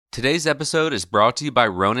Today's episode is brought to you by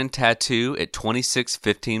Ronin Tattoo at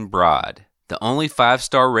 2615 Broad, the only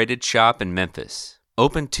 5-star rated shop in Memphis.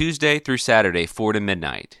 Open Tuesday through Saturday, 4 to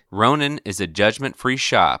midnight. Ronin is a judgment-free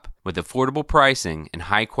shop with affordable pricing and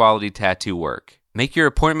high-quality tattoo work. Make your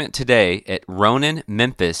appointment today at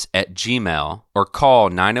roninmemphis@gmail.com or call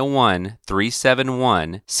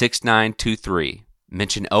 901-371-6923.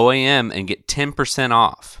 Mention OAM and get 10%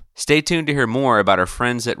 off. Stay tuned to hear more about our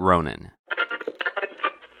friends at Ronin.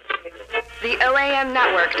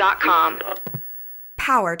 TheOAMNetwork.com.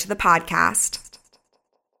 Power to the podcast.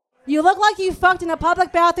 You look like you fucked in a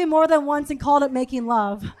public bathroom more than once and called it making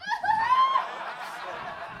love.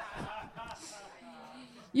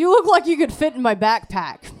 You look like you could fit in my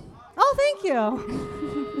backpack. Oh, thank you.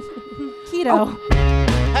 Keto.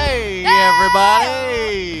 Hey,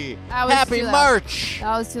 everybody! Happy too loud. March!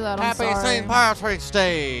 That was too loud. I'm Happy sorry. St. Patrick's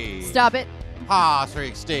Day! Stop it.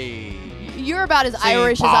 Patrick's Day! You're about as St.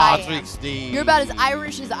 Irish as I am. Patrick's Day. You're about as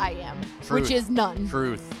Irish as I am, Truth. which is none.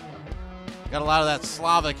 Truth. Got a lot of that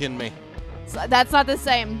Slavic in me. So that's not the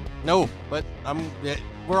same. No, but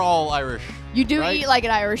we're all Irish. You do right? eat like an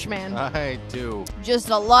Irish man. I do. Just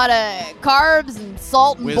a lot of carbs and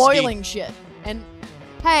salt and Whiskey. boiling shit. And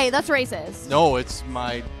hey, that's racist. No, it's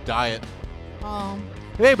my diet. Oh.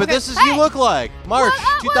 Hey, but Okay. this is Hey! you look like. March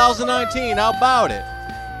What up, 2019. How about it?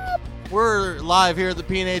 We're live here at the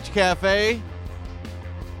P&H Cafe.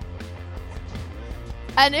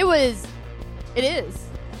 And it is.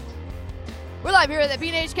 We're live here at the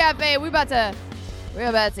P&H Cafe. We're about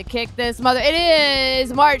to kick this mother. It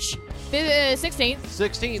is March 16th.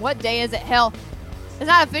 16th. What day is it? Hell, it's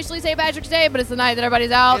not officially St. Patrick's Day, but it's the night that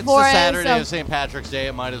everybody's out It's for the it. Saturday so of St. Patrick's Day.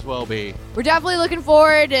 It might as well be. we're definitely looking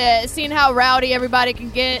forward to seeing how rowdy everybody can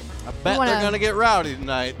get. I bet they're going to get rowdy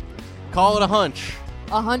tonight. Call it a hunch,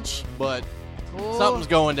 A hunch. but Ooh. something's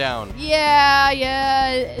going down. Yeah,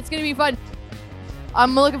 it's going to be fun.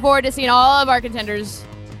 I'm looking forward to seeing all of our contenders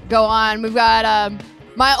go on. We've got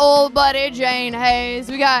my old buddy, Jane Hayes.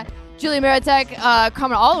 We got Julia Maritek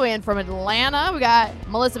coming all the way in from Atlanta. We got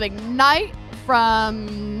Melissa McKnight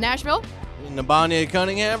from Nashville. Nabanya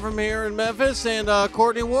Cunningham from here in Memphis, and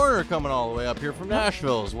Courtney Warner coming all the way up here from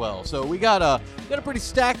Nashville as well. So we got a pretty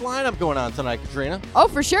stacked lineup going on tonight, Katrina. Oh,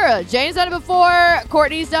 for sure. Jane's done it before.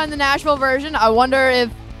 Courtney's done the Nashville version. I wonder if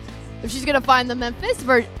she's going to find the Memphis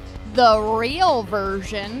version, the real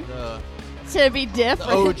version, to be The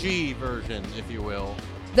different. OG version, if you will.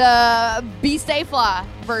 The Be Stay Fly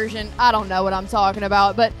version. I don't know what I'm talking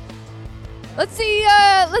about, but let's see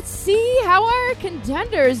how our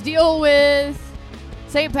contenders deal with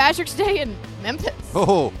St. Patrick's Day in Memphis.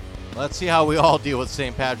 Oh, let's see how we all deal with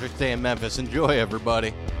St. Patrick's Day in Memphis. Enjoy,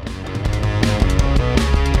 everybody.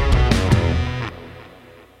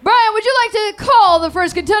 Brian, would you like to call the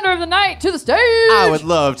first contender of the night to the stage? I would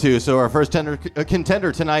love to. So our first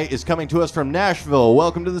contender tonight is coming to us from Nashville.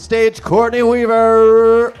 Welcome to the stage, Courtney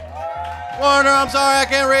Weaver. Warner, I'm sorry, I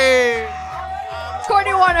can't read.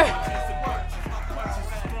 Courtney Warner.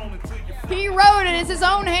 He wrote it. It's his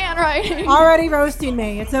own handwriting. Already roasting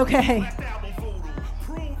me. It's okay.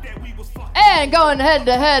 And going head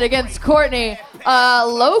to head against Courtney, a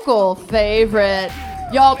local favorite.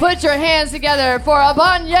 Y'all put your hands together for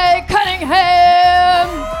Abanye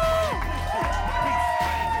Cunningham.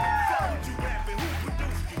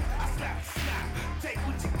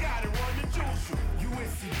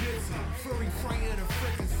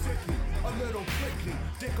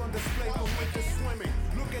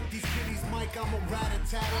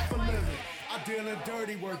 I deal in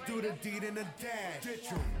dirty work, do the deed in the dash.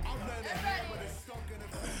 Ditch 'em. I'm letting it hang, but it's stuck in the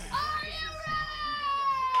Are you ready?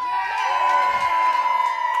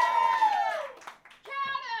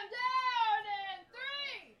 Count 'em down in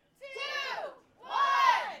 3, 2, 1.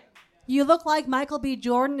 You look like Michael B.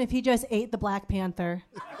 Jordan if he just ate the Black Panther.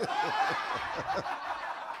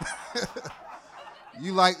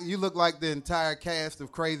 You look like the entire cast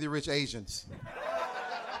of Crazy Rich Asians.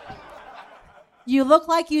 You look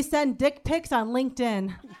like you send dick pics on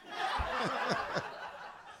LinkedIn.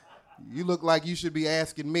 You look like you should be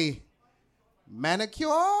asking me,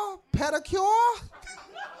 manicure, pedicure?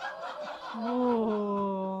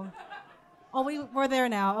 Ooh. Oh, we're there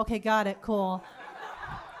now. Okay, got it. Cool.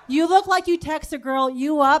 You look like you text a girl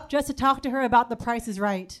you up just to talk to her about The Price is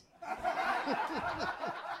Right.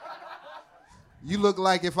 You look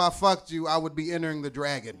like if I fucked you, I would be entering the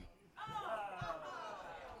dragon.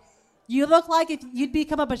 You look like if you'd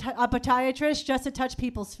become a podiatrist just to touch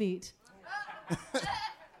people's feet.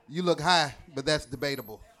 You look high, but that's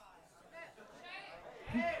debatable.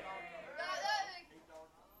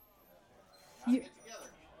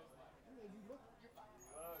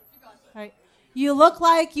 You look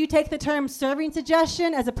like you take the term serving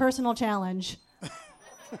suggestion as a personal challenge.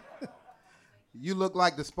 You look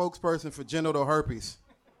like the spokesperson for genital herpes.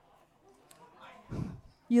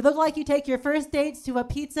 You look like you take your first dates to a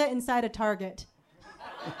pizza inside a Target.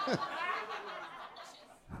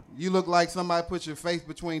 You look like somebody put your face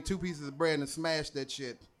between two pieces of bread and smashed that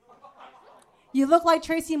shit. You look like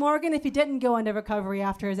Tracy Morgan if he didn't go into recovery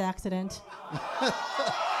after his accident.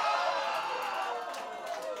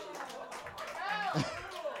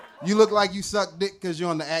 You look like you suck dick because you're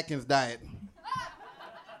on the Atkins diet.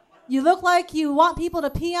 You look like you want people to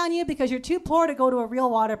pee on you because you're too poor to go to a real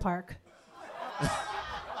water park.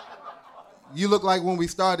 You look like when we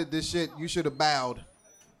started this shit, you should have bowed.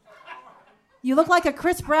 You look like a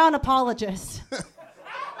Chris Brown apologist.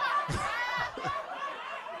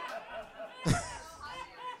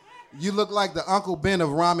 You look like the Uncle Ben of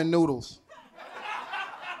ramen noodles.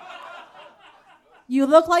 You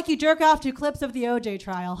look like you jerk off to clips of the OJ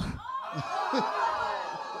trial.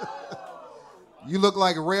 You look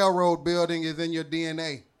like railroad building is in your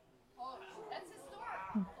DNA.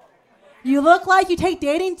 You look like you take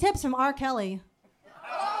dating tips from R. Kelly.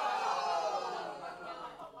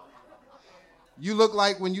 You look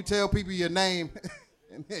like when you tell people your name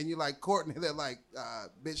and then you're like Courtney, they're like,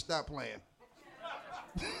 bitch, stop playing.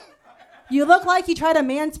 You look like you try to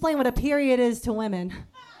mansplain what a period is to women.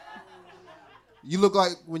 You look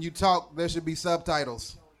like when you talk, there should be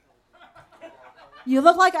subtitles. You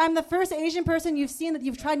look like I'm the first Asian person you've seen that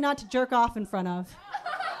you've tried not to jerk off in front of.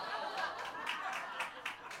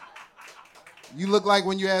 You look like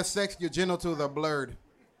when you have sex, your genitals are blurred.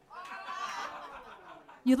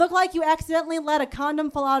 You look like you accidentally let a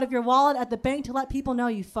condom fall out of your wallet at the bank to let people know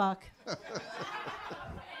you fuck.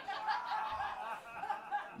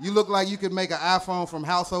 You look like you could make an iPhone from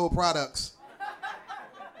household products.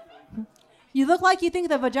 You look like you think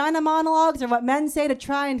the vagina monologues are what men say to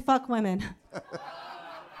try and fuck women.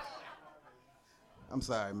 I'm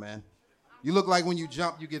sorry, man. You look like when you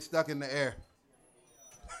jump, you get stuck in the air.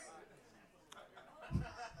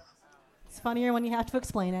 It's funnier when you have to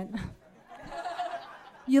explain it.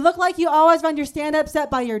 You look like you always run your stand-up set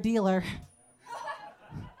by your dealer. Yeah,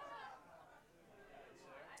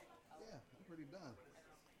 I'm pretty done.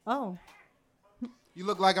 Oh. You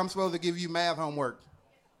look like I'm supposed to give you math homework.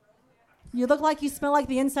 You look like you smell like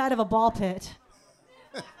the inside of a ball pit.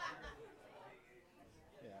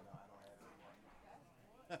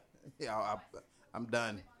 Yeah, I'm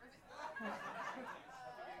done.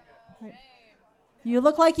 Right. You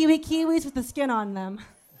look like you eat kiwis with the skin on them.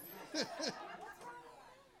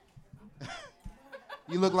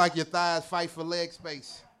 You look like your thighs fight for leg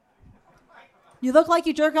space. You look like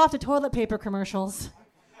you jerk off to toilet paper commercials.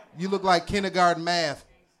 You look like kindergarten math.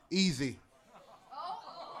 Easy.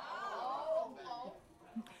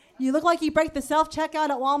 You look like you break the self-checkout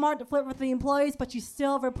at Walmart to flirt with the employees, but she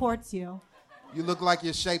still reports you. You look like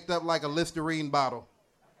you're shaped up like a Listerine bottle.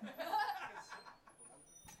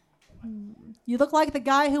 You look like the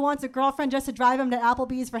guy who wants a girlfriend just to drive him to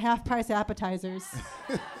Applebee's for half-price appetizers.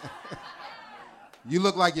 You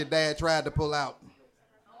look like your dad tried to pull out.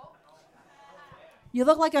 You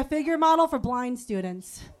look like a figure model for blind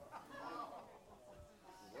students.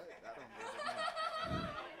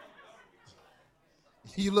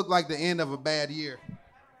 You look like the end of a bad year.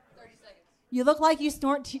 You look like you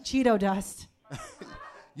snort Cheeto dust.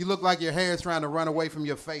 You look like your hair is trying to run away from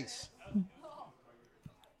your face.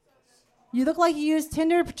 You look like you use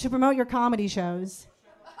Tinder to promote your comedy shows.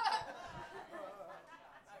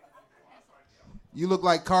 You look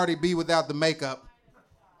like Cardi B without the makeup.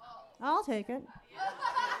 I'll take it.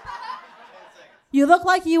 You look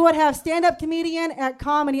like you would have stand-up comedian at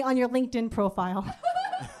comedy on your LinkedIn profile.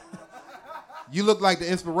 You look like the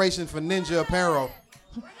inspiration for Ninja Apparel.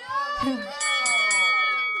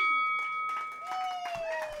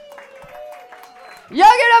 Y'all give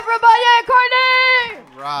it up for Abaya and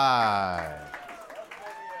Courtney! Right.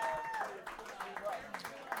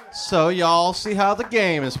 So y'all see how the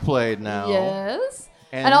game is played now. Yes.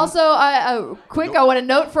 And also, I want to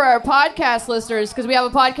note for our podcast listeners, because we have a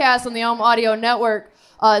podcast on the Ohm Audio Network,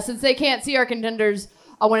 since they can't see our contenders,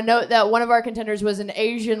 I want to note that one of our contenders was an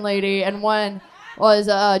Asian lady and one was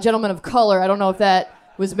a gentleman of color. I don't know if that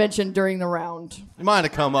was mentioned during the round. You might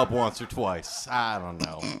have come up once or twice. I don't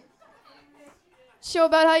know. Show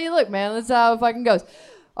about how you look, man. That's how it fucking goes.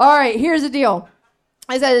 All right, here's the deal.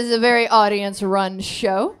 I said this is a very audience-run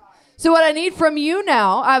show. So what I need from you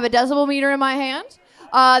now, I have a decibel meter in my hand.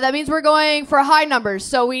 That means we're going for high numbers.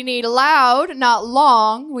 So we need loud, not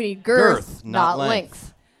long. We need girth, not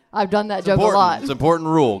length. I've done that joke a lot. It's an important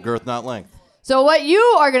rule, girth, not length. So what you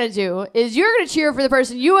are going to do is you're going to cheer for the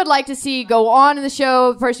person you would like to see go on in the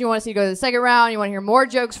show, the person you want to see go to the second round, you want to hear more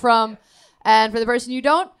jokes from, and for the person you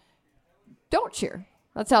don't cheer.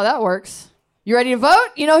 That's how that works. You ready to vote?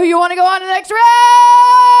 You know who you want to go on to the next round?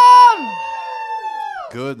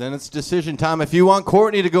 Good, then it's decision time. If you want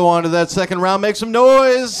Courtney to go on to that second round, make some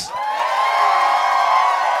noise.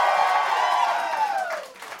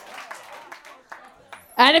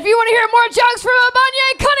 And if you want to hear more jokes from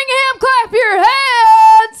Abanye Cunningham, clap your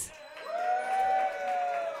hands.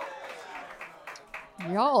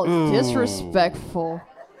 Y'all disrespectful.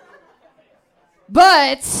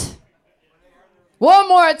 But one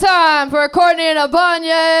more time for Courtney and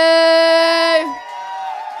Abanye.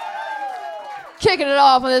 Kicking it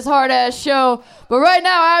off on this hard-ass show. But right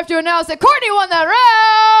now, I have to announce that Courtney won that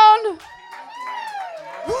round.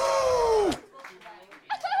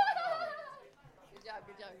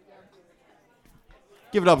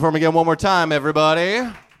 Give it up for him again one more time, everybody.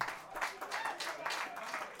 All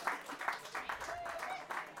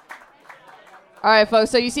right,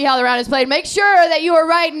 folks, so you see how the round is played. Make sure that you are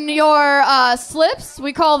writing your slips.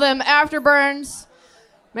 We call them afterburns.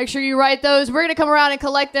 Make sure you write those. We're going to come around and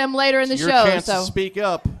collect them later in the Your show. chance to speak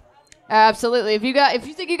up. Absolutely. If you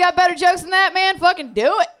think you got better jokes than that, man, fucking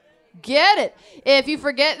do it. Get it. If you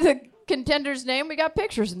forget the contender's name, we got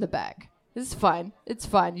pictures in the back. It's fine. It's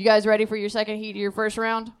fine. You guys ready for your second heat of your first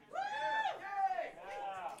round?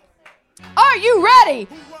 Are you ready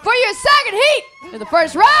for your second heat in the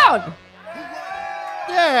first round?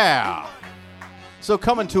 Yeah. So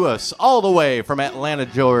coming to us all the way from Atlanta,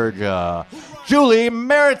 Georgia, Julie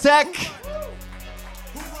Maritek.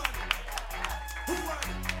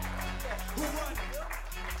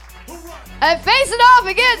 And facing off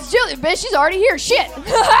against Julie. Bitch, she's already here. Shit.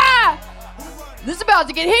 This is about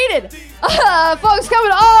to get heated. Folks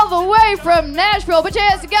coming all the way from Nashville. Put your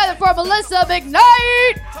hands together for Melissa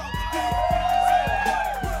McKnight.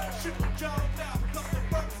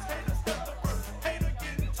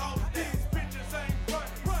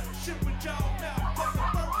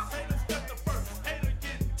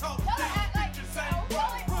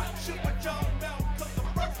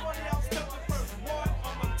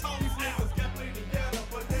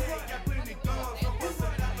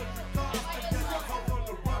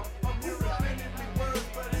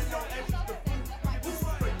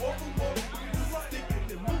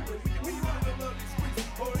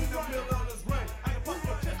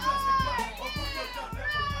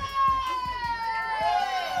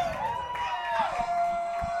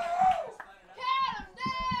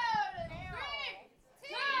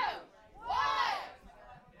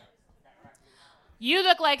 You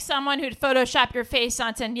look like someone who'd Photoshop your face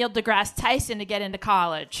onto Neil deGrasse Tyson to get into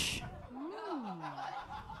college.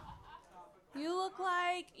 You look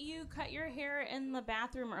like you cut your hair in the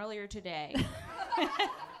bathroom earlier today.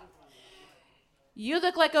 You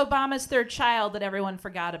look like Obama's third child that everyone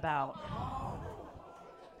forgot about.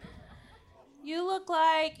 You look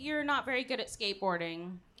like you're not very good at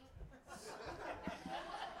skateboarding.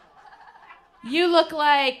 You look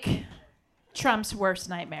like Trump's worst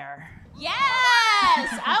nightmare.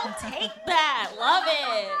 Yes! I'll take that. Love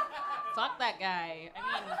it. Fuck that guy.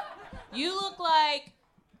 I mean, you look like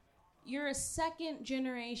you're a second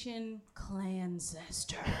generation clan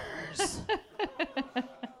sisters.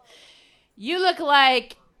 You look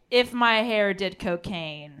like if my hair did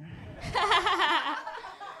cocaine.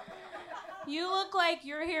 You look like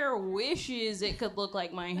your hair wishes it could look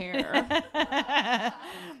like my hair.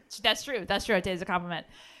 That's true. That's true. It is a compliment.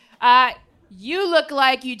 You look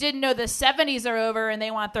like you didn't know the 70s are over and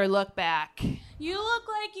they want their look back. You look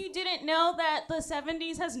like you didn't know that the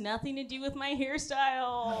 70s has nothing to do with my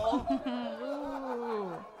hairstyle.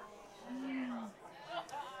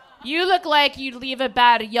 You look like you'd leave a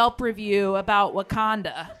bad Yelp review about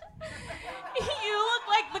Wakanda. You look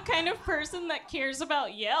like the kind of person that cares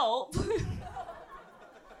about Yelp.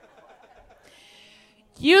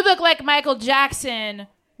 You look like Michael Jackson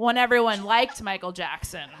when everyone liked Michael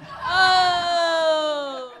Jackson.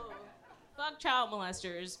 Oh, fuck child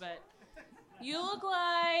molesters, but you look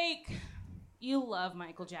like you love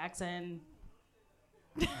Michael Jackson.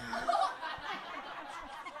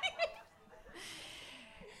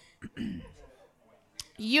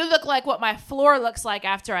 You look like what my floor looks like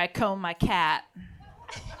after I comb my cat.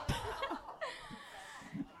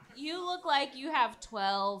 You look like you have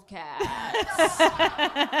 12 cats.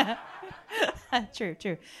 True.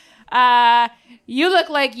 You look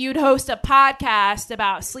like you'd host a podcast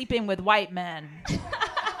about sleeping with white men.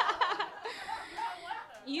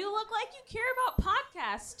 You look like you care about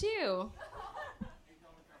podcasts, too.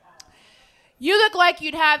 You look like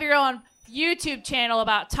you'd have your own YouTube channel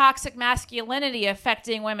about toxic masculinity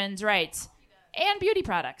affecting women's rights and beauty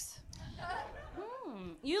products.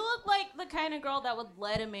 You look like the kind of girl that would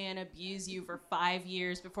let a man abuse you for 5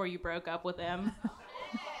 years before you broke up with him.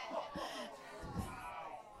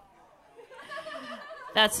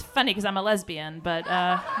 That's funny because I'm a lesbian, but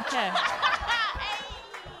okay.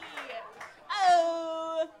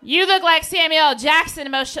 Oh. You look like Samuel L.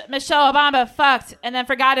 Jackson and Michelle Obama fucked and then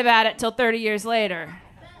forgot about it till 30 years later.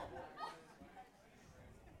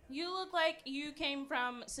 You look like you came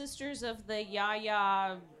from Sisters of the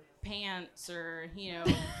Yaya Pants, or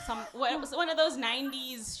one of those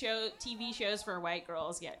 '90s TV shows for white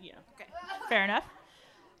girls. Yeah, Okay, fair enough.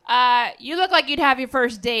 You look like you'd have your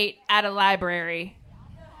first date at a library.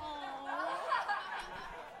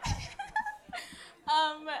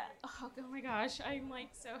 Oh my gosh, I'm like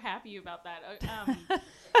so happy about that.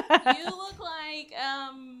 You look like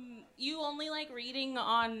you only like reading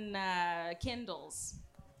on Kindles.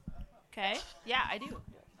 Okay. Yeah, I do.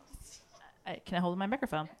 Can I hold my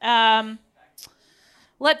microphone?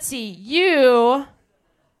 Let's see. You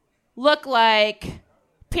look like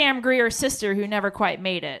Pam Grier's sister who never quite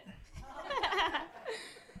made it.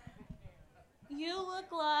 You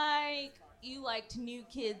look like you liked New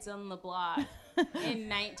Kids on the Block in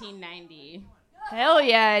 1990. Hell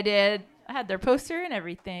yeah, I did. I had their poster and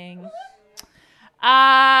everything.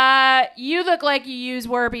 You look like you use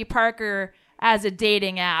Warby Parker as a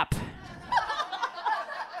dating app.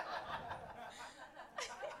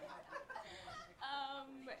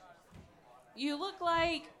 You look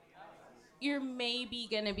like you're maybe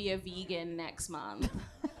gonna be a vegan next month.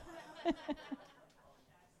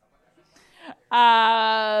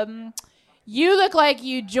 You look like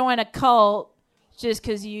you join a cult just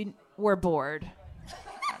because you were bored.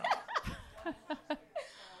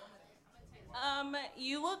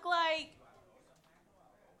 You look like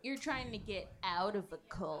you're trying to get out of a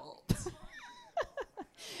cult.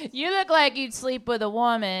 You look like you'd sleep with a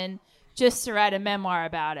woman just to write a memoir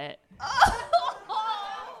about it.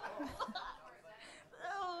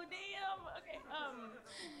 Oh, damn. Okay.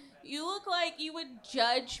 You look like you would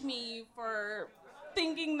judge me for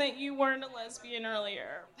thinking that you weren't a lesbian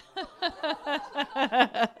earlier.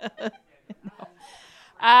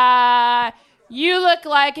 You look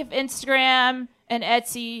like if Instagram and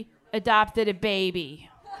Etsy adopted a baby.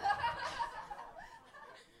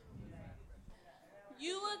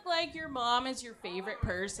 You look like your mom is your favorite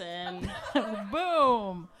person.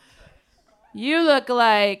 Boom. You look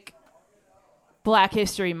like Black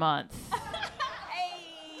History Month.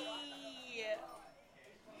 Hey.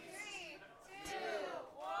 3, 2,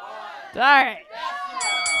 1. All right.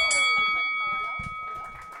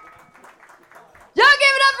 Y'all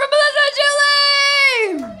give it up for Melissa and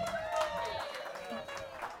Julie!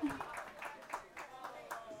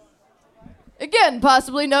 Again,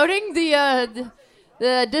 possibly noting the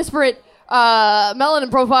disparate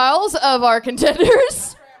melanin profiles of our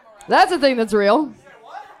contenders. That's a thing that's real.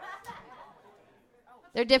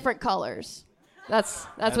 They're different colors. That's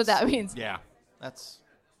what that means. Yeah. That's.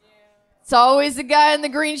 It's always the guy in the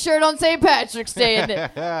green shirt on St. Patrick's Day, isn't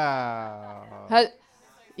it?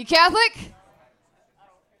 You Catholic?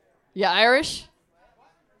 You Irish?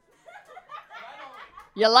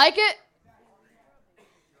 You like it?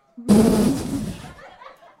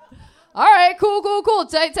 All right, cool.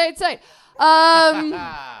 Tight.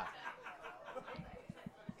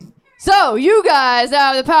 So, you guys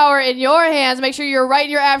have the power in your hands. Make sure you're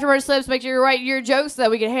writing your afterward slips. Make sure you're writing your jokes so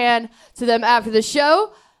that we can hand to them after the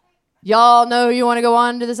show. Y'all know you want to go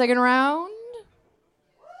on to the second round?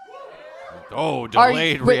 Oh,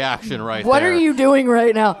 delayed reaction right what there. What are you doing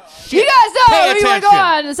right now? You guys know Pay you want to go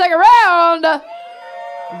on to the second round.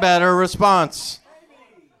 Better response.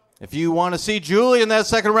 If you want to see Julie in that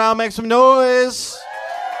second round, make some noise.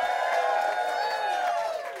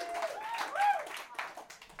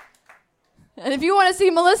 And if you want to see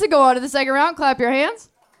Melissa go on to the second round, clap your hands.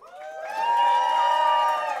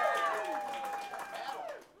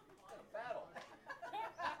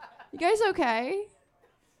 You guys okay?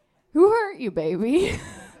 Who hurt you, baby?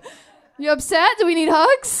 You upset? Do we need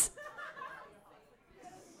hugs?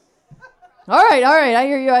 All right. I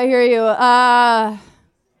hear you.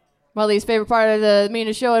 My least favorite part of the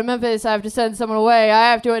meanest show in Memphis, I have to send someone away.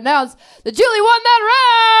 I have to announce that Julie won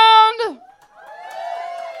that round!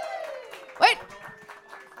 Wait.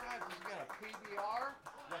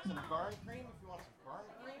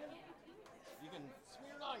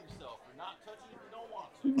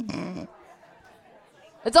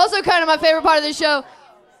 It's also kind of my favorite part of the show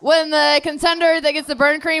when the contender that gets the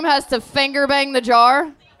burn cream has to finger bang the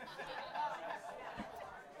jar.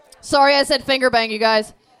 Sorry, I said finger bang, you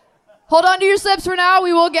guys. Hold on to your slips for now.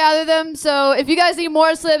 We will gather them. So if you guys need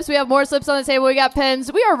more slips, we have more slips on the table. We got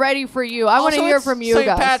pens. We are ready for you. I want to hear from you St.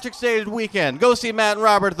 guys. Patrick's Day weekend. Go see Matt and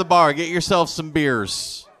Robert at the bar. Get yourself some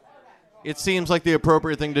beers. It seems like the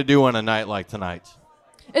appropriate thing to do on a night like tonight.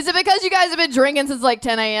 Is it because you guys have been drinking since like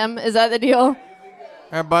 10 a.m.? Is that the deal?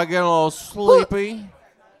 Everybody getting a little sleepy.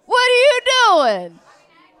 What are you doing?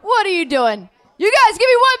 What are you doing? You guys, give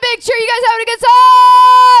me one big cheer. You guys having a good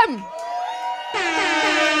time?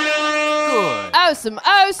 Good. Awesome.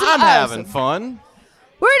 I'm having fun.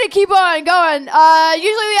 We're going to keep on going.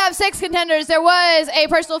 Usually we have 6 contenders. There was a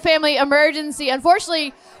personal family emergency.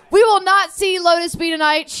 Unfortunately, we will not see Lotus B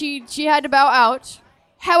tonight. She had to bow out.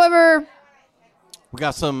 However, we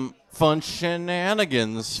got some fun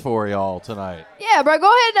shenanigans for y'all tonight. Yeah, bro, go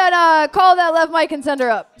ahead and call that left mic contender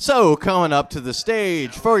up. So, coming up to the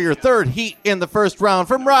stage for your third heat in the first round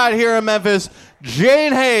from right here in Memphis,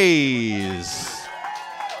 Jane Hayes.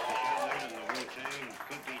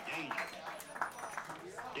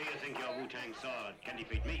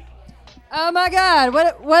 Oh my God!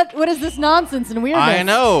 What is this nonsense and weirdness? I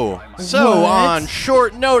know. So on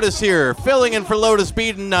short notice here, filling in for Lotus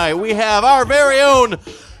B tonight, we have our very own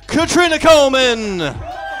Katrina Coleman.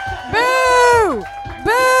 Boo!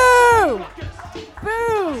 Boo!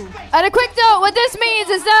 Boo! And a quick note: what this means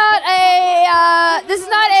is not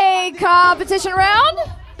a competition round.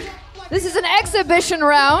 This is an exhibition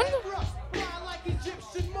round.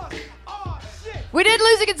 We did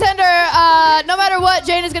lose a contender. No matter what,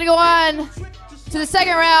 Jane is going to go on to the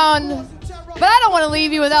second round. But I don't want to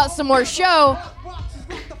leave you without some more show.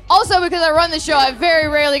 Also, because I run the show, I very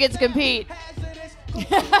rarely get to compete.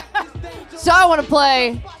 So I want to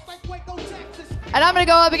play. And I'm going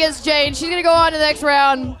to go up against Jane. She's going to go on to the next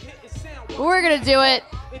round. We're going to do it.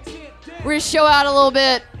 We're going to show out a little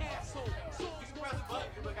bit.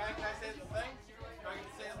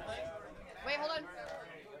 Wait, hold on.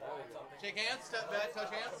 Shake hands, step back,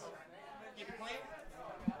 touch hands. Keep it clean.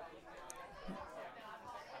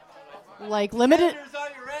 Like limited. Are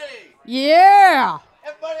you ready? Yeah.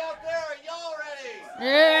 Everybody out there, are y'all ready?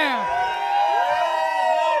 Yeah.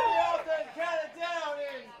 Everybody out there, count it down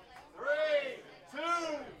in 3,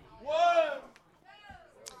 2, 1.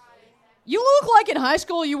 You look like in high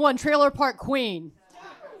school you won Trailer Park Queen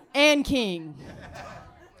and King.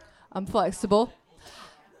 I'm flexible.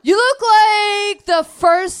 You look like the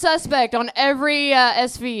first suspect on every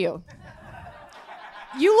SVU.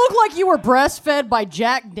 You look like you were breastfed by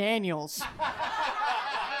Jack Daniels.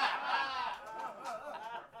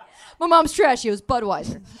 My mom's trashy. It was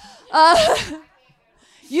Budweiser.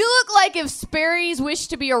 You look like if Sperry's wished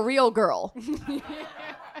to be a real girl.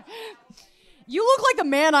 You look like the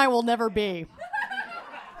man I will never be.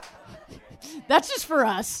 That's just for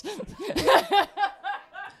us.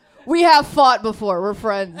 We have fought before. We're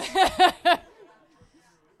friends.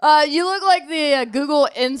 You look like the Google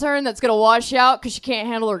intern that's going to wash out because she can't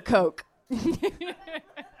handle her Coke. You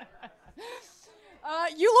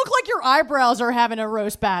look like your eyebrows are having a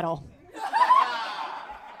roast battle.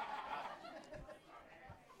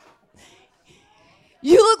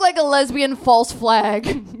 You look like a lesbian false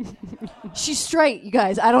flag. She's straight, you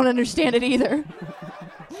guys. I don't understand it either.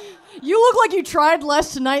 You look like you tried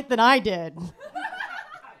less tonight than I did.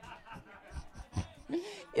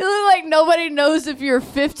 You look like nobody knows if you're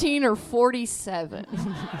 15 or 47.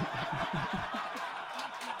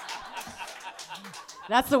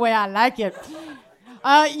 That's the way I like it.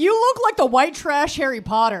 You look like the white trash Harry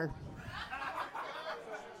Potter.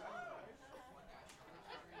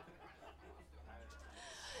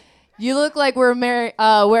 You look like we're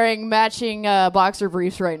wearing matching boxer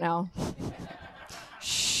briefs right now.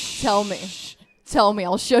 Shh. Tell me.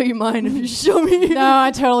 I'll show you mine if you show me. No,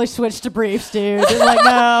 I totally switched to briefs, dude. Like,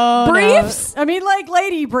 no. Briefs? No. I mean, like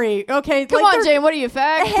lady brief. Okay. Come like on, Jane. What are you,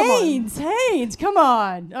 fag? Haynes, come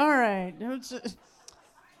on. All right.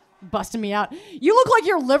 Busting me out. You look like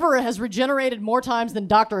your liver has regenerated more times than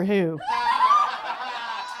Doctor Who.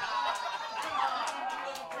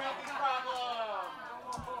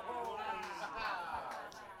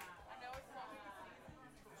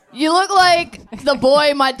 You look like the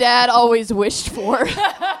boy my dad always wished for.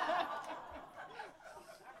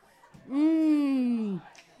 You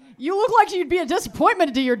look like you'd be a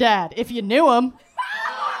disappointment to your dad if you knew him.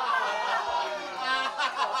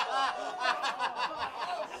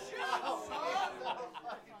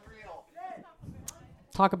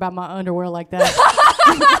 Talk about my underwear like that.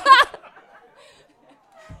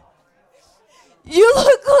 You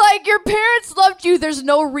look like your parents loved you. There's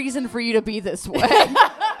no reason for you to be this way.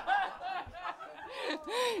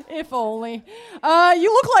 If only.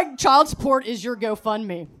 You look like child support is your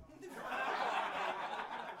GoFundMe.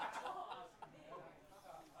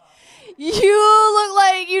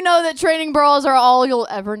 know that training bras are all you'll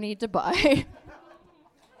ever need to buy.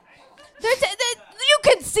 You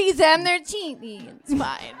can see them. They're teeny. It's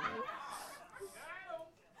fine.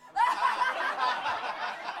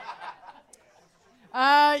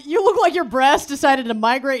 You look like your breast decided to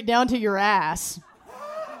migrate down to your ass.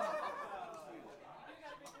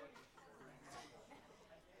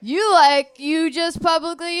 You just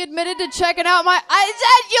publicly admitted to checking out my... I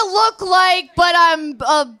said you look like, but I'm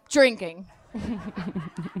drinking.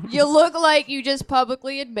 You look like you just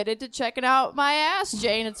publicly admitted to checking out my ass,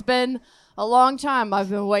 Jane. It's been a long time. I've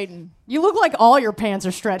been waiting. You look like all your pants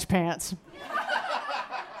are stretch pants.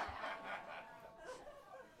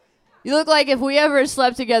 You look like if we ever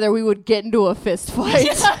slept together, we would get into a fist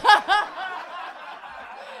fight.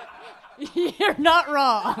 You're not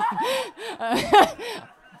wrong.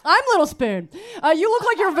 I'm Little Spoon. You look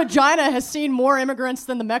like your vagina has seen more immigrants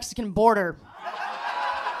than the Mexican border.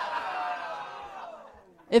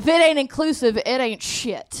 If it ain't inclusive, it ain't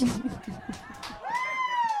shit.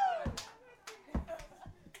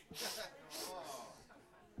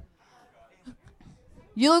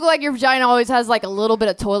 You look like your vagina always has like a little bit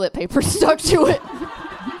of toilet paper stuck to it.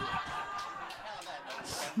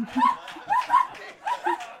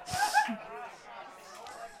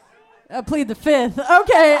 I plead the fifth.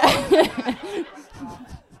 Okay.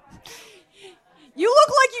 You look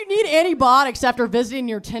like you need antibiotics after visiting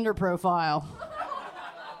your Tinder profile.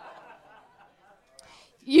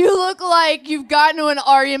 You look like you've gotten into an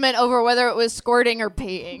argument over whether it was squirting or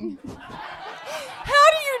peeing.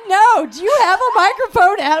 How do you know? Do you have a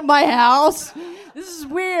microphone at my house? This is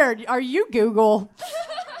weird. Are you Google?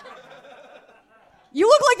 You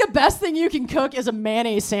look like the best thing you can cook is a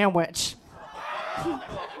mayonnaise sandwich. She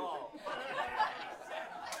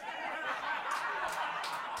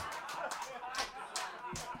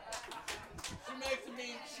makes a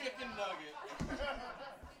mean chicken nugget.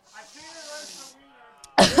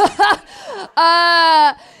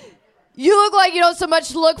 You look like you don't so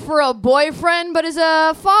much look for a boyfriend, but as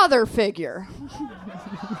a father figure.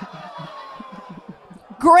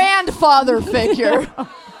 Grandfather figure.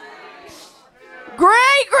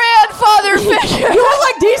 Great-grandfather figure. You look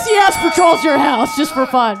like DCS patrols your house just for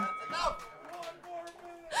fun.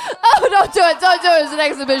 Oh, don't do it. Don't do it. It's an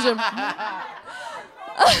exhibition.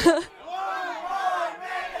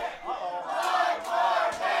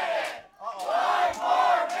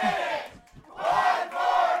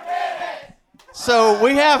 So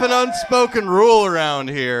we have an unspoken rule around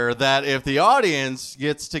here that if the audience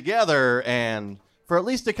gets together and for at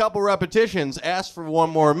least a couple repetitions ask for one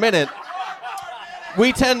more minute,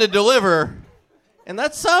 we tend to deliver. And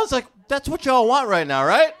that sounds like that's what y'all want right now,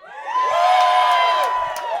 right?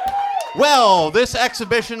 Well, this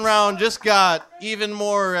exhibition round just got even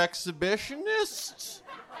more exhibitionists.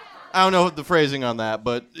 I don't know the phrasing on that,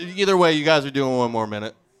 but either way, you guys are doing one more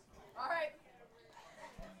minute.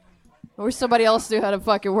 I wish somebody else knew how to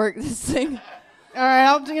fucking work this thing. All right,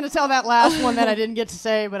 I'm going to tell that last one that I didn't get to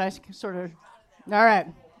say, but I sort of... All right.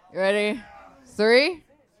 You ready? 3, 2,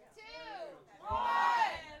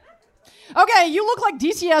 1. Okay, you look like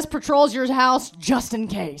DCS patrols your house just in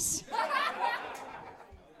case.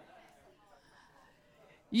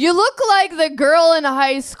 You look like the girl in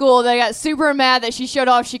high school that got super mad that she showed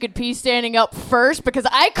off she could pee standing up first because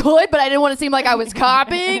I could, but I didn't want to seem like I was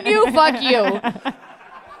copying you. Fuck you.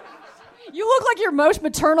 You look like your most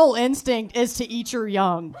maternal instinct is to eat your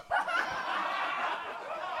young.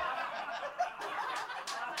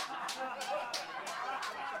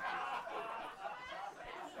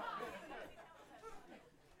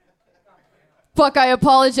 Fuck, I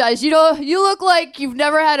apologize. You know, you look like you've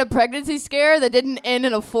never had a pregnancy scare that didn't end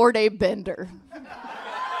in a 4-day bender.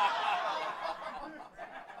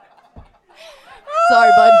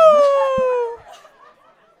 Sorry, bud.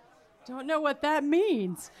 Don't know what that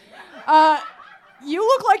means. You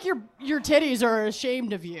look like your titties are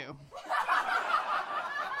ashamed of you.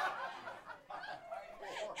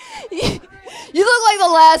 You look like the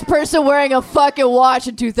last person wearing a fucking watch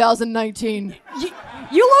in 2019.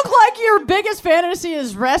 You look like your biggest fantasy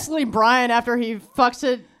is wrestling Brian after he fucks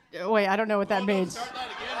it. Wait, I don't know what that means.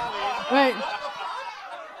 Wait.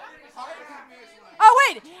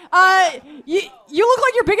 Oh, wait. You look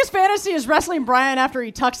like your biggest fantasy is wrestling Brian after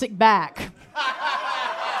he tucks it back.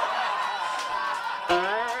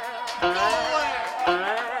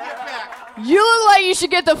 You look like you should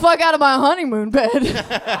get the fuck out of my honeymoon bed. Y'all give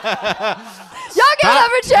it up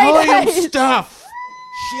for Jane Hayes. Stuff.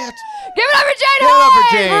 Shit. Give it up for Jane Give it up for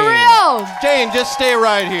Hayes, Jane. for real. Jane, just stay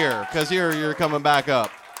right here, because you're coming back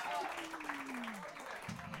up.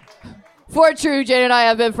 For true, Jane and I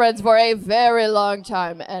have been friends for a very long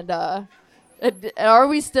time, and Are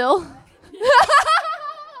we still?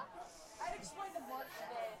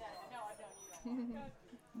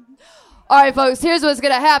 All right, folks, here's what's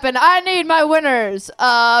going to happen. I need my winners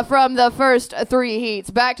from the first 3 heats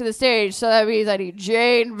back to the stage. So that means I need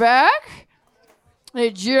Jane back. I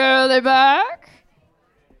need Julie back.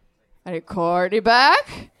 I need Courtney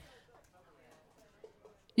back.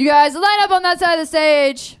 You guys line up on that side of the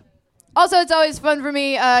stage. Also, it's always fun for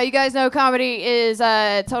me. You guys know comedy is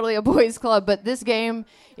totally a boys' club, but this game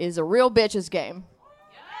is a real bitch's game.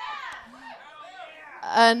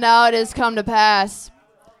 And now it has come to pass.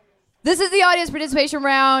 This is the audience participation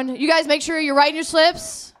round. You guys make sure you're writing your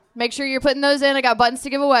slips. Make sure you're putting those in. I got buttons to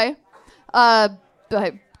give away. I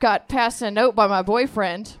got passed a note by my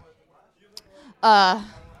boyfriend. Sometimes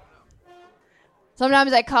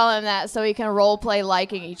I call him that so he can role play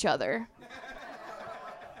liking each other.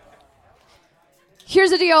 Here's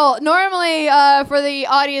the deal. Normally, for the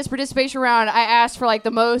audience participation round, I ask for like the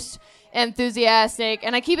most enthusiastic,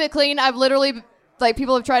 and I keep it clean. I've literally,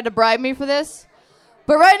 people have tried to bribe me for this.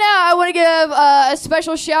 But right now, I want to give a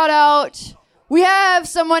special shout out. We have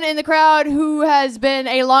someone in the crowd who has been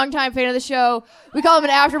a longtime fan of the show. We call him an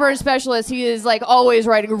afterburn specialist. He is always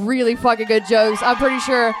writing really fucking good jokes. I'm pretty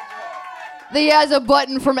sure that he has a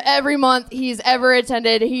button from every month he's ever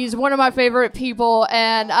attended. He's one of my favorite people,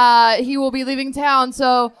 and he will be leaving town.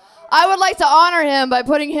 So I would like to honor him by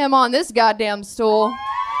putting him on this goddamn stool.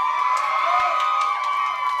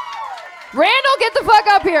 Randall, get the fuck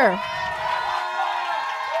up here.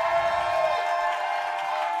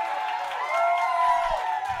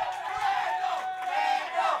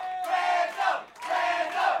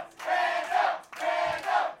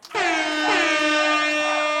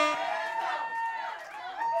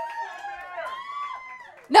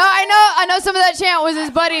 No, I know some of that chant was his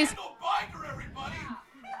buddies.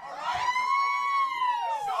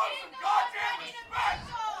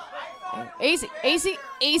 Easy.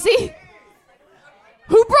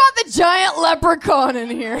 Who brought the giant leprechaun in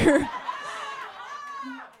here? Sorry,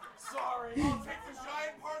 I'll take the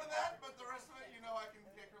giant part of that, but the rest of it, I can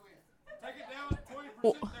kick or leave. Take it down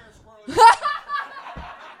 20% there, Squirrely.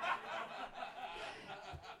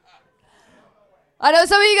 I know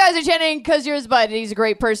some of you guys are chanting because you're his bud and he's a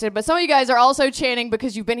great person, but some of you guys are also chanting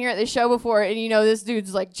because you've been here at this show before and this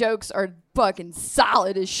dude's jokes are fucking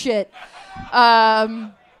solid as shit.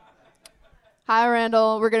 Hi,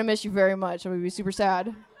 Randall. We're going to miss you very much. I'm going to be super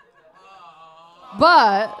sad.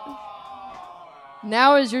 But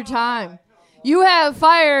now is your time. You have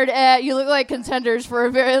fired at You Look Like Contenders for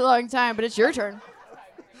a very long time, but it's your turn.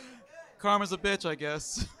 Karma's a bitch, I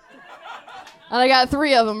guess. And I got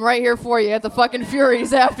 3 of them right here for you at the fucking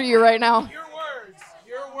Furies after you right now.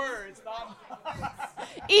 Your words. Not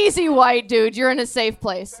Easy, white dude. You're in a safe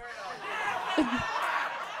place.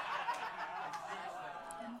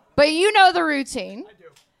 But you know the routine.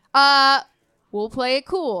 I do. We'll play it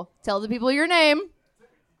cool. Tell the people your name.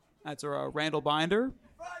 That's Randall Binder.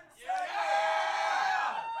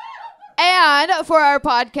 And for our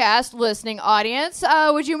podcast listening audience,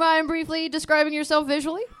 would you mind briefly describing yourself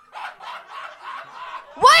visually?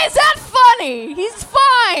 Why is that funny? He's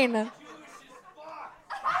fine.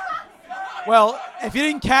 Well, if you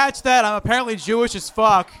didn't catch that, I'm apparently Jewish as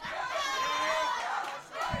fuck.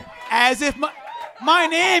 As if my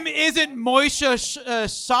name isn't Moshe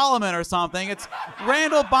Solomon or something. It's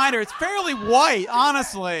Randall Binder. It's fairly white,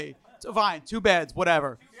 honestly. So fine, 2 beds,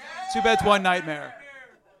 whatever. 2 beds, 1 nightmare.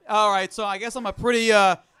 All right, so I guess I'm a pretty,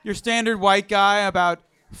 your standard white guy, about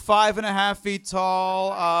 5.5 feet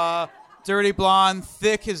tall, dirty blonde,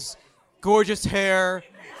 thick as gorgeous hair,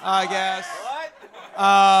 I guess.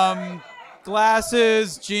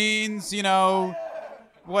 Glasses, jeans,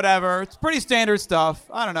 whatever. It's pretty standard stuff.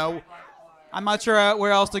 I don't know. I'm not sure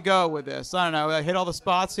where else to go with this. I don't know. I hit all the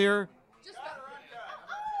spots here.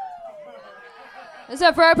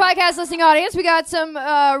 So for our podcast listening audience, we got some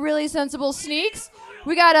really sensible sneaks.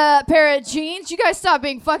 We got a pair of jeans. You guys stop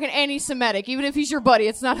being fucking anti-Semitic. Even if he's your buddy,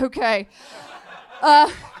 it's not okay.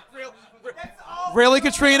 Really,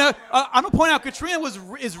 Katrina? I'm going to point out, Katrina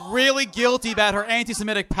is really guilty about her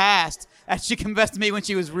anti-Semitic past, as she confessed to me when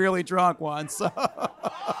she was really drunk once.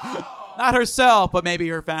 Not herself, but maybe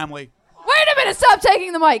her family. Wait a minute, stop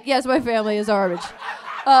taking the mic. Yes, my family is garbage.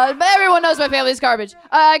 But everyone knows my family is garbage.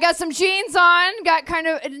 I got some jeans on, got kind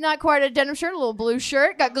of, not quite a denim shirt, a little blue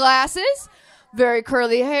shirt, got glasses, very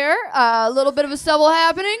curly hair, a little bit of a stubble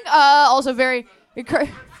happening, also very,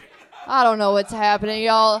 I don't know what's happening,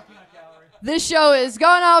 y'all. This show is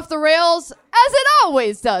gone off the rails, as it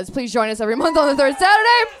always does. Please join us every month on the 3rd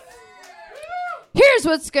Saturday. Here's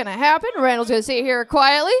what's going to happen. Randall's going to sit here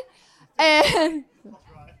quietly, and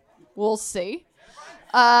We'll see.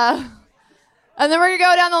 And then we're going to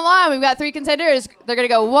go down the line. We've got 3 contenders. They're going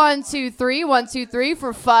to go 1, 2, 3, 1, 2, 3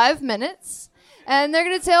 for 5 minutes. And they're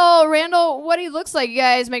going to tell Randall what he looks like. You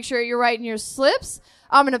guys make sure you're writing your slips.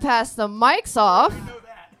 I'm going to pass the mics off. You're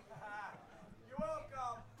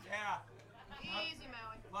welcome. Yeah. Easy,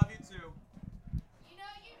 Maui. Love you too. You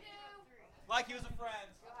know you do. Like you as a friend.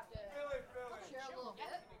 You'll have to share a little bit.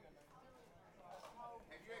 Have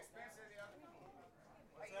you experienced any other?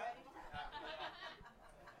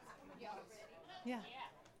 Yeah.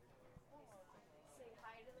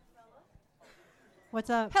 What's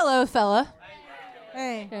up? Hello, fella.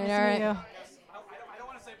 Hey, Okay, nice all to right. meet you. I don't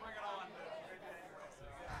want to say bring it on.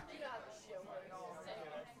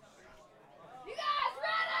 You guys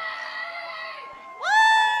ready?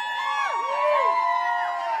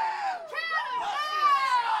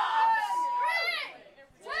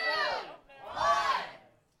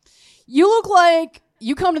 You look like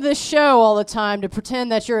you come to this show all the time to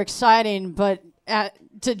pretend that you're exciting, but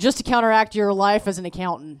just to counteract your life as an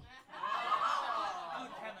accountant.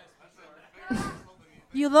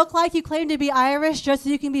 You look like you claim to be Irish just so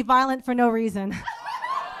you can be violent for no reason.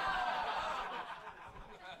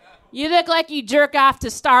 You look like you jerk off to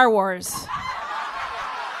Star Wars.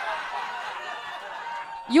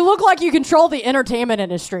 You look like you control the entertainment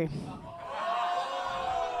industry.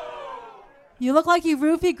 You look like you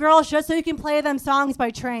roofie girls just so you can play them songs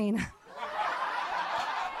by train.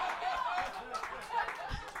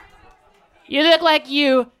 You look like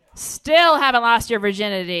you still haven't lost your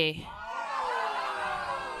virginity.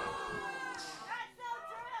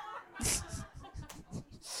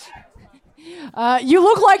 You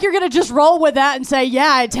look like you're going to just roll with that and say,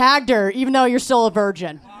 yeah, I tagged her, even though you're still a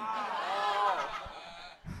virgin.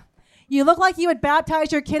 You look like you would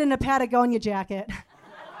baptize your kid in a Patagonia jacket.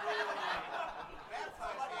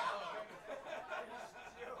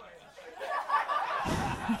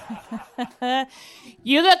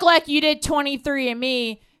 You look like you did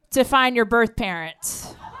 23andMe to find your birth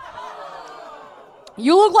parents.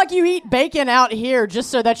 You look like you eat bacon out here just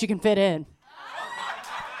so that you can fit in.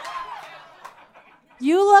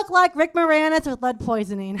 You look like Rick Moranis with lead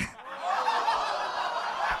poisoning.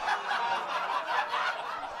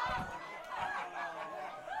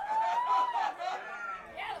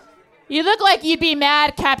 You look like you'd be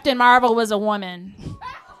mad Captain Marvel was a woman.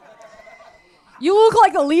 You look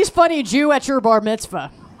like the least funny Jew at your bar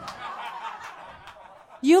mitzvah.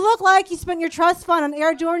 You look like you spent your trust fund on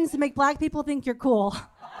Air Jordans to make black people think you're cool.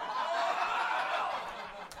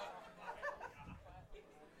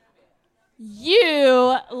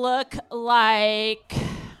 You look like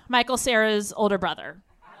Michael Cera's older brother.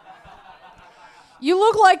 You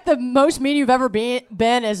look like the most mean you've ever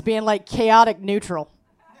been as being like chaotic neutral.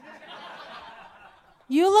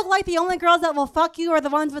 You look like the only girls that will fuck you are the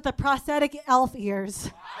ones with the prosthetic elf ears.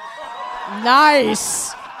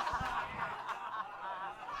 Nice.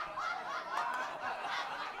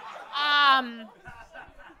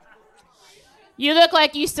 You look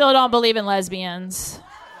like you still don't believe in lesbians.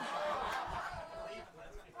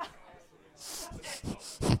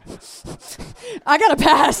 I gotta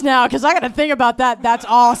pass now because I gotta think about that. That's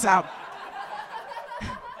awesome.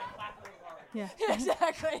 Yeah.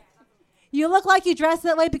 Exactly. You look like you dress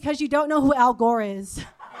that way because you don't know who Al Gore is.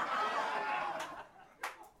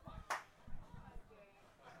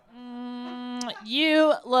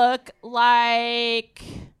 You look like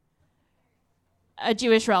a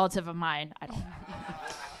Jewish relative of mine. I don't know.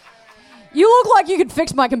 You look like you could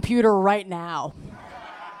fix my computer right now.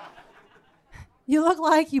 You look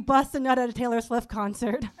like you bust a nut at a Taylor Swift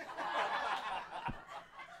concert.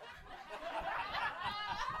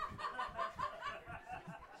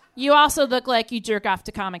 You also look like you jerk off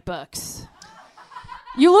to comic books.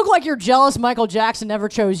 You look like you're jealous Michael Jackson never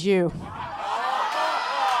chose you.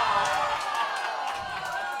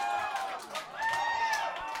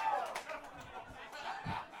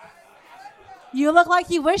 You look like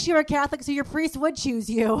you wish you were Catholic so your priest would choose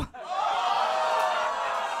you.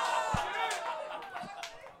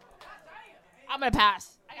 I'm gonna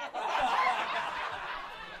pass.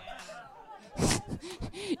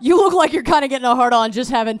 You look like you're kind of getting a hard on just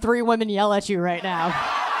having 3 women yell at you right now.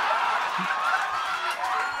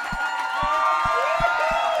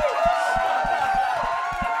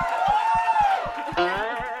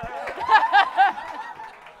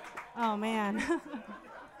 Oh, man.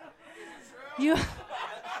 You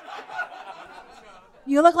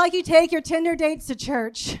look like you take your Tinder dates to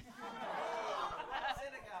church.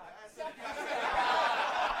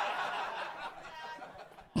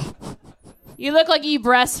 You look like you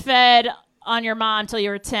breastfed on your mom till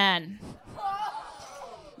you were 10.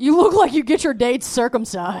 You look like you get your dates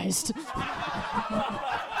circumcised.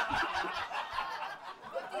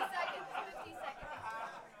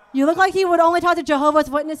 You look like you would only talk to Jehovah's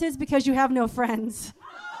Witnesses because you have no friends.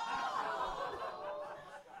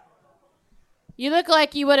 You look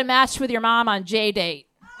like you would have matched with your mom on J-Date.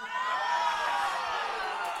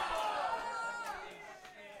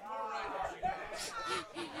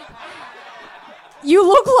 You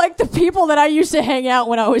look like the people that I used to hang out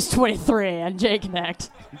when I was 23 on J-Connect.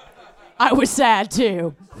 I was sad,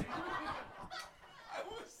 too.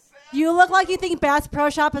 You look like you think Bass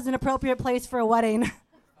Pro Shop is an appropriate place for a wedding.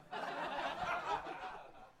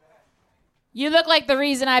 You look like the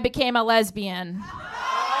reason I became a lesbian.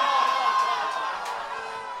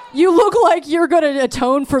 You look like you're going to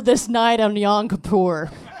atone for this night on Yom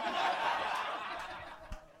Kippur.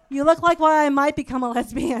 You look like why I might become a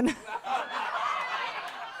lesbian.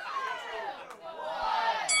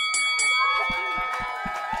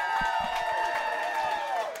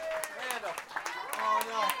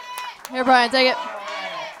 Here, Brian, take it.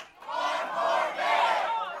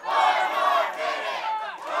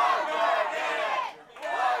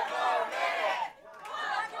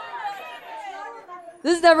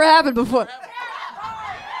 This has never happened before.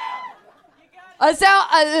 But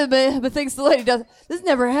thanks the lady does. This has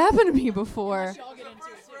never happened to me before.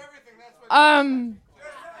 Jane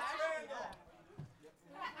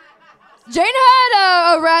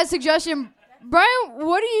had a rad suggestion. Brian,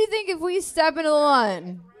 what do you think if we step into the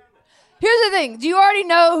line? Here's the thing. Do you already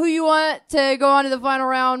know who you want to go on to the final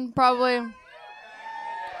round, probably?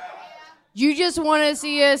 You just want to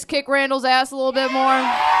see us kick Randall's ass a little bit more?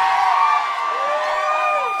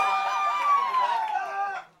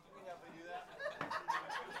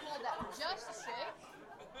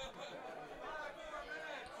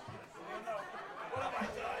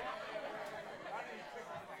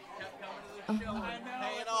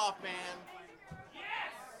 Pay it off, man.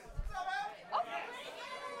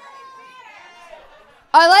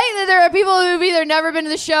 I like that there are people who've either never been to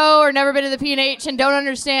the show or never been to the P&H and don't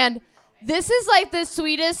understand. This is like the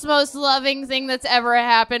sweetest, most loving thing that's ever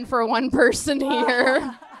happened for one person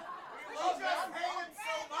here.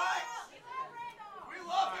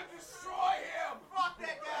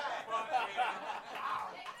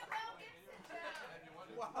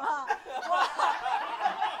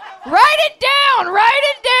 Write it down! Write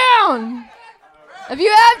it down! If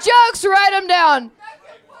you have jokes, write them down.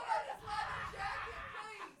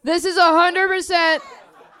 This is 100%.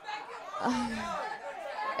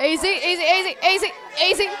 Easy, easy, easy, easy,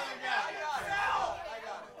 easy.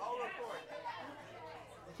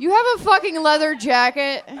 You have a fucking leather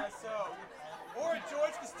jacket. Or a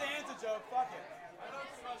George Costanza joke. Fuck it.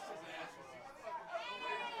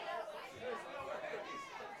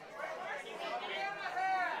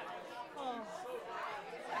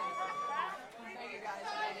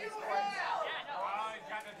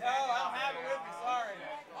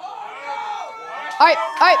 All right.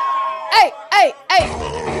 Hey.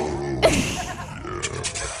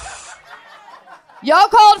 Y'all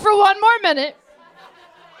called for one more minute.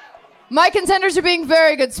 My contenders are being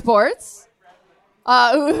very good sports.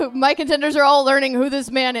 My contenders are all learning who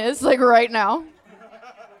this man is, like right now.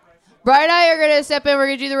 Brian and I are going to step in. We're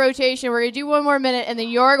going to do the rotation. We're going to do one more minute, and then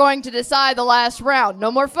you're going to decide the last round.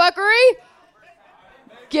 No more fuckery.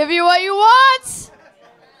 Give you what you want.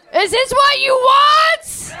 Is this what you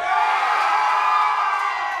want?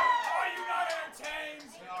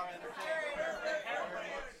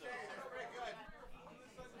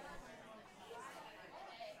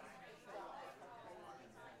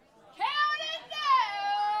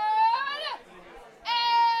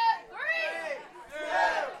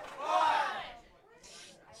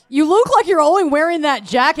 You look like you're only wearing that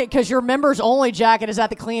jacket because your members only jacket is at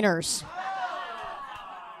the cleaners.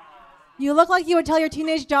 You look like you would tell your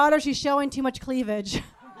teenage daughter she's showing too much cleavage.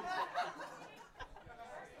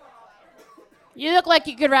 You look like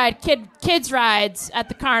you could ride kids rides at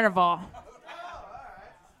the carnival.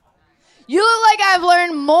 You look like I've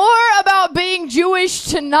learned more about being Jewish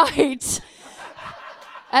tonight.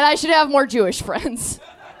 And I should have more Jewish friends.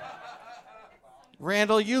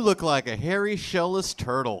 Randall, you look like a hairy, shellless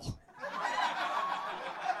turtle.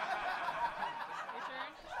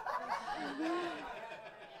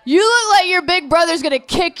 You look like your big brother's gonna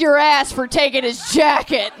kick your ass for taking his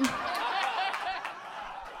jacket.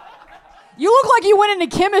 You look like you went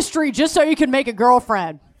into chemistry just so you could make a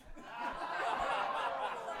girlfriend.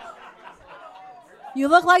 You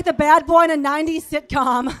look like the bad boy in a 90s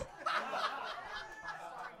sitcom.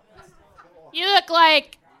 You look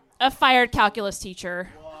like a fired calculus teacher.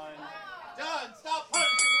 Done. Stop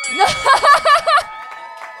punishing.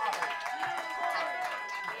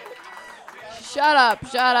 Shut up.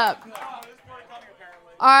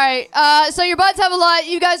 All right, so your butts have a lot.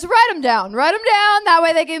 You guys write them down. That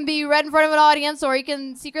way they can be read in front of an audience, or you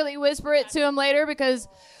can secretly whisper it to them later because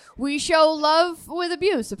we show love with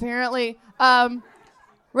abuse, apparently.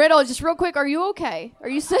 Randall, just real quick, are you okay? Are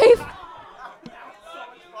you safe?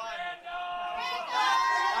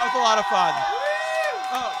 That was a lot of fun.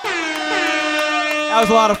 That was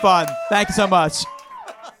a lot of fun. Thank you so much.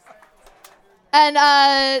 And,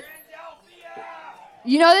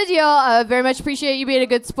 you know the deal. I very much appreciate you being a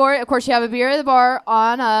good sport. Of course, you have a beer at the bar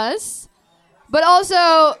on us. But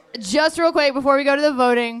also, just real quick, before we go to the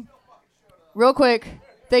voting, real quick,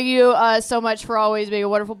 thank you so much for always being a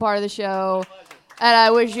wonderful part of the show. And I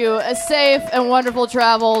wish you a safe and wonderful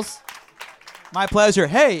travels. My pleasure.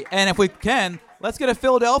 Hey, and if we can, let's get a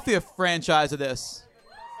Philadelphia franchise of this.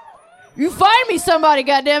 You find me somebody,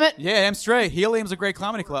 goddammit. Yeah, I'm straight. Helium's a great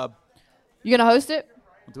comedy club. You gonna host it?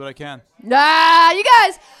 I'll do what I can. Nah, you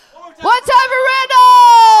guys. One time for Randall.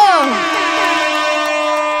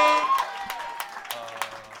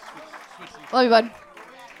 Love you, bud.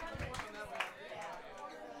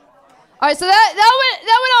 All right, so that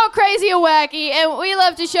went all crazy and wacky, and we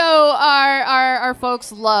love to show our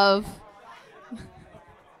folks love.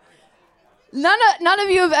 None of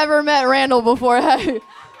you have ever met Randall before.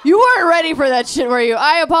 You weren't ready for that shit, were you?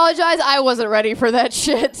 I apologize. I wasn't ready for that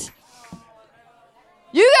shit.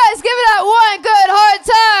 You guys give it that one good hard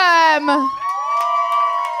time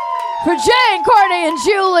for Jane, Courtney, and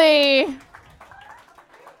Julie.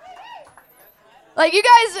 Like, you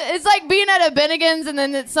guys, it's like being at a Bennigan's and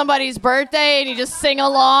then it's somebody's birthday and you just sing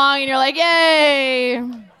along and you're like, yay.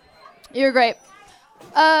 You're great.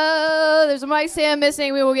 There's a mic stand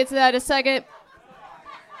missing. We will get to that in a second.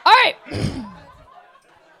 All right.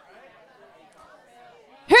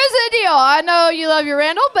 Here's the deal. I know you love your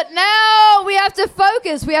Randall, but now we have to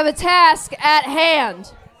focus. We have a task at hand.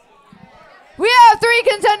 We have 3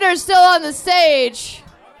 contenders still on the stage.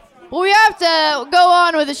 But we have to go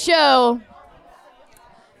on with the show.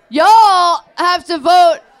 Y'all have to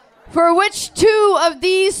vote for which 2 of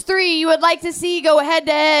these 3 you would like to see go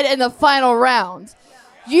head-to-head in the final round.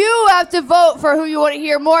 You have to vote for who you want to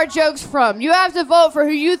hear more jokes from. You have to vote for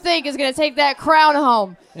who you think is going to take that crown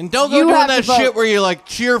home. And don't go doing that shit where you like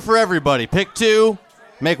cheer for everybody. Pick 2,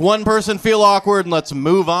 make one person feel awkward, and let's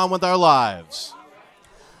move on with our lives.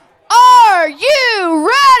 Are you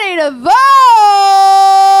ready to vote?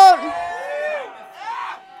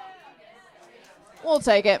 We'll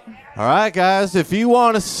take it. All right, guys. If you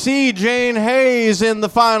want to see Jane Hayes in the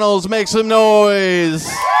finals, make some noise.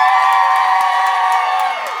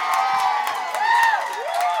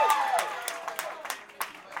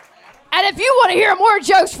 And if you want to hear more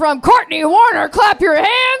jokes from Courtney Warner, clap your hands.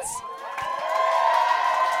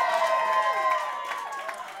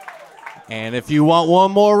 And if you want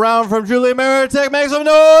one more round from Julie Meritek, make some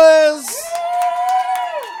noise.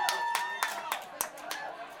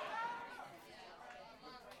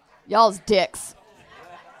 Y'all's dicks.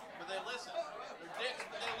 But they listen. They're dicks,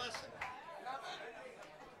 but they listen.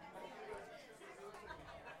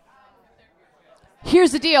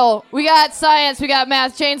 Here's the deal. We got science, we got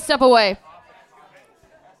math. Jane, step away.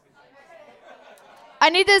 I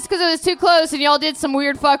need this because it was too close and y'all did some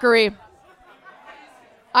weird fuckery.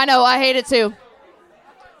 I know, I hate it too.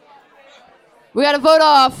 We got to vote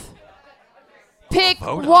off. Pick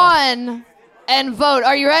one and vote.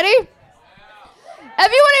 Are you ready?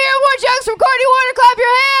 If you want to hear more jokes from Courtney Warner, clap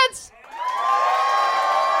your hands.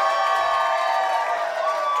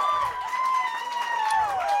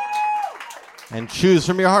 And choose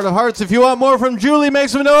from your heart of hearts. If you want more from Julie, make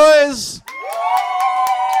some noise.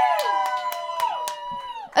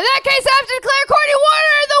 In that case, I have to declare Courtney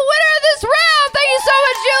Warner the winner of this round. Thank you so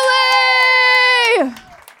much,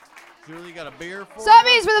 Julie. Julie got a beer for So that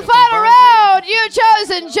means for the final round, you've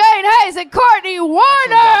chosen Jane Hayes and Courtney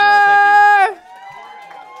Warner.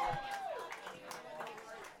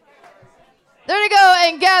 There to go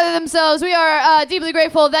and gather themselves. We are deeply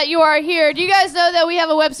grateful that you are here. Do you guys know that we have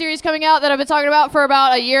a web series coming out that I've been talking about for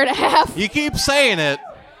about a year and a half? You keep saying it,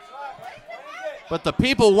 but the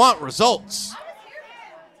people want results.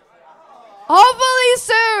 Hopefully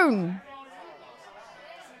soon.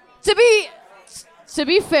 To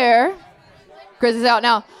be fair, Chris is out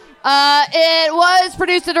now. It was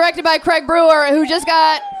produced and directed by Craig Brewer, who just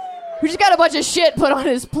got a bunch of shit put on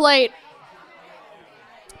his plate.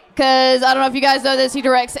 Because I don't know if you guys know this, he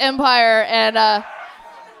directs Empire, and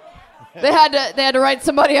they had to write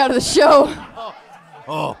somebody out of the show.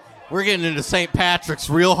 Oh, we're getting into St. Patrick's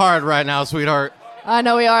real hard right now, sweetheart. I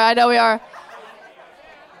know we are.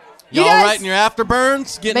 Y'all writing your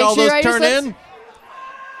afterburns? Getting all those turned in?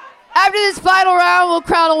 After this final round, we'll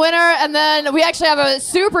crown a winner, and then we actually have a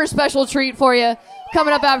super special treat for you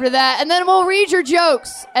coming up after that. And then we'll read your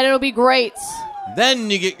jokes, and it'll be great. Then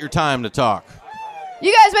you get your time to talk.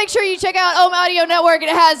 You guys make sure you check out Ohm Audio Network. It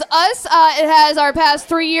has us. It has our past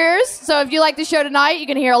 3 years. So if you like the show tonight, you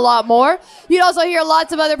can hear a lot more. You'd also hear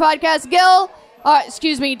lots of other podcasts. Gil,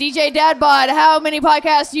 DJ Dadbod, how many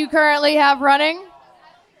podcasts do you currently have running?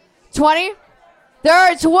 20? There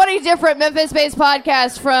are 20 different Memphis-based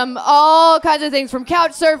podcasts from all kinds of things, from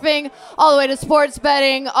couch surfing, all the way to sports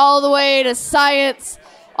betting, all the way to science,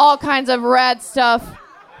 all kinds of rad stuff.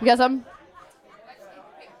 You got something?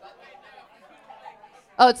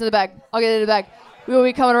 Oh, it's in the bag. I'll get it in the bag. We will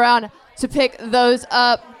be coming around to pick those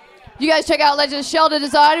up. You guys check out Legend Sheldon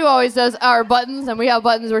Design, who always does our buttons, and we have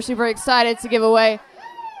buttons we're super excited to give away.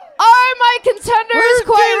 Are my contenders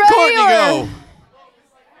quite ready? Courtney go?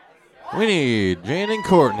 We need Jane and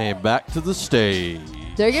Courtney back to the stage.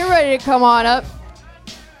 They're getting ready to come on up.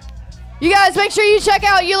 You guys make sure you check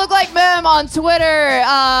out You Look Like Mem on Twitter,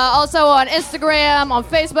 also on Instagram, on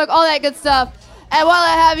Facebook, all that good stuff. And while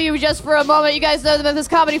I have you just for a moment, you guys know the Memphis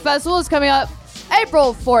Comedy Festival is coming up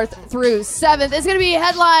April 4th through 7th. It's going to be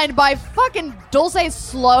headlined by fucking Dulce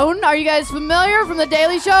Sloan. Are you guys familiar from The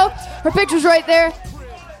Daily Show? Her picture's right there.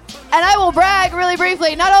 And I will brag really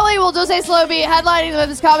briefly. Not only will Dulce Sloan be headlining the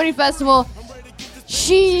Memphis Comedy Festival,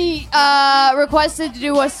 she requested to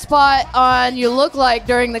do a spot on You Look Like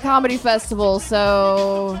during the comedy festival.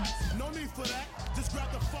 So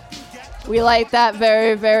we like that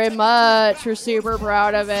very, very much. We're super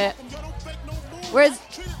proud of it.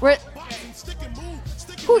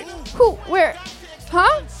 Where?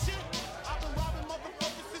 Huh?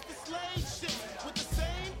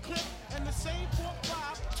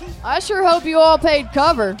 I sure hope you all paid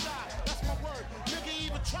cover.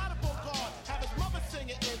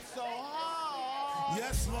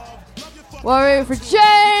 While we're waiting for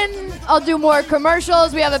Jen, I'll do more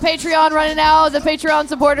commercials. We have a Patreon running now. The Patreon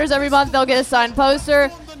supporters, every month they'll get a signed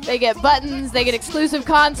poster. They get buttons. They get exclusive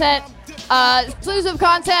content. Exclusive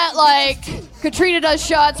content like Katrina does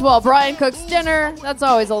shots while Brian cooks dinner. That's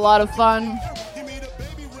always a lot of fun.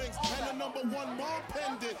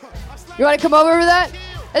 You want to come over for that?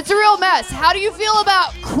 It's a real mess. How do you feel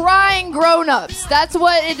about crying grown-ups? That's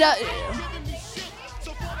what it does.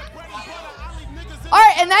 All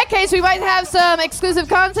right, in that case, we might have some exclusive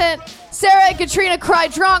content. Sarah and Katrina cry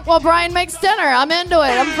drunk while Brian makes dinner. I'm into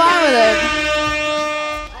it. I'm fine with it.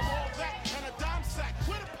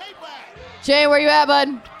 Jay, where you at,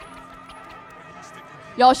 bud?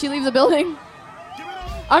 Y'all, she leave the building?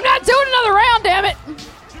 I'm not doing another round, damn it.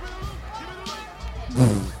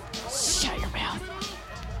 Shut your mouth.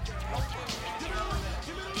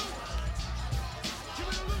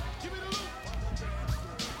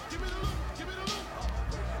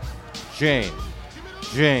 Jane,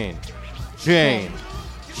 Jane, Jane,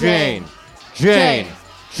 Jane, Jane,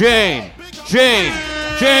 Jane, Jane,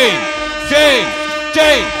 Jane, Jane,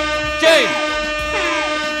 Jane, Jane.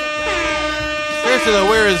 Seriously though,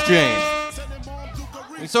 where is Jane?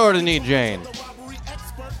 We sort of need Jane.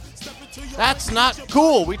 That's not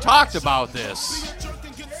cool. We talked about this.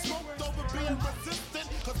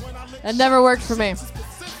 That never worked for me.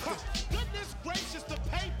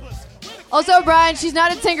 Also, Brian, she's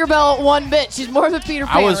not a Tinkerbell one bit. She's more of a Peter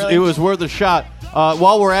Pan. It was worth a shot.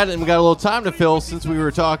 While we're at it, and we got a little time to fill, since we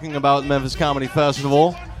were talking about Memphis Comedy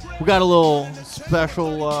Festival, we got a little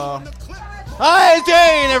special. Hi,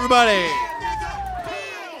 Jane, everybody.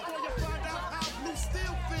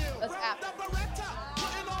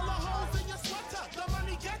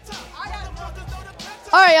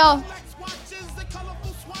 All right, y'all.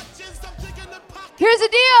 Here's the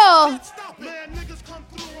deal.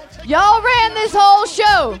 Y'all ran this whole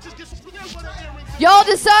show. Y'all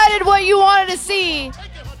decided what you wanted to see,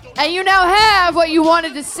 and you now have what you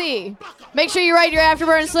wanted to see. Make sure you write your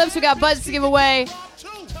afterburn slips. We got buttons to give away.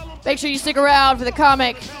 Make sure you stick around for the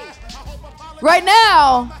comic. Right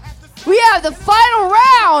now, we have the final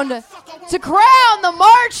round to crown the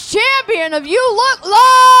March champion of You Look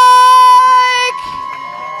Like.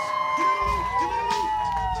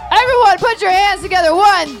 Everyone put your hands together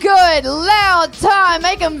one good, loud time.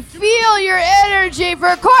 Make them feel your energy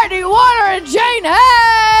for Courtney Warner and Jane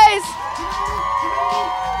Hayes.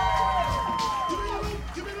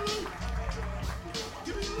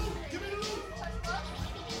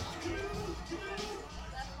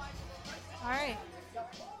 All right.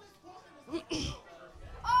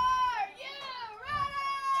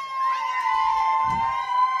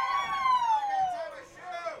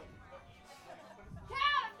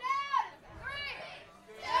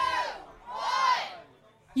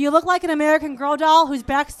 You look like an American Girl doll whose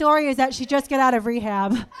backstory is that she just got out of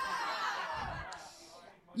rehab.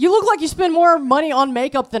 You look like you spend more money on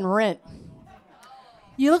makeup than rent.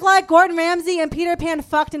 You look like Gordon Ramsay and Peter Pan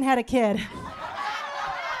fucked and had a kid.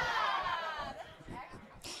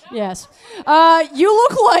 Yes. You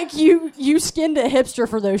look like you skinned a hipster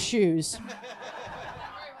for those shoes.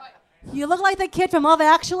 You look like the kid from Love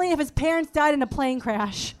Actually if his parents died in a plane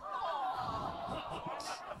crash.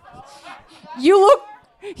 You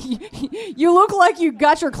look like you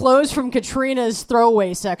got your clothes from Katrina's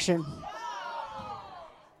throwaway section.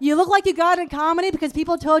 You look like you got in comedy because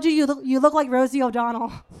people told you you look like Rosie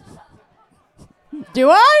O'Donnell. Do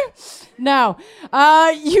I? No.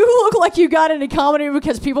 You look like you got into comedy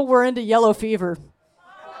because people were into yellow fever.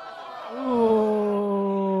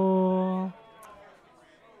 Ooh.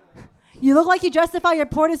 You look like you justify your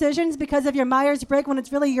poor decisions because of your Myers-Briggs when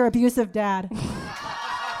it's really your abusive dad.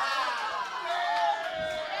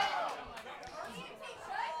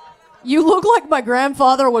 You look like my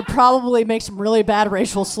grandfather would probably make some really bad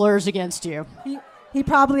racial slurs against you. He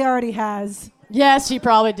probably already has. Yes, he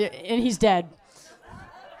probably did, and he's dead.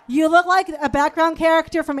 You look like a background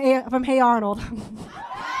character from Hey Arnold.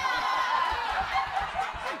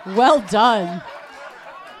 Well done.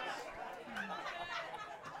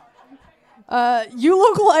 You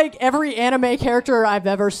look like every anime character I've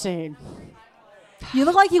ever seen. You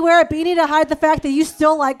look like you wear a beanie to hide the fact that you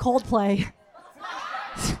still like Coldplay.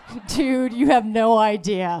 Dude, you have no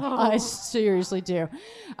idea. Oh. I seriously do.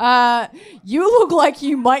 You look like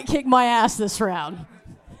you might kick my ass this round.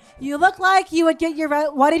 You look like you would get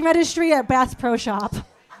your wedding registry at Bass Pro Shop.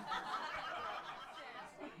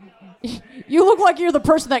 You look like you're the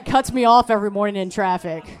person that cuts me off every morning in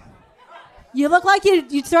traffic. You look like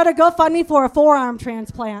you'd start a GoFundMe for a forearm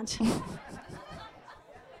transplant.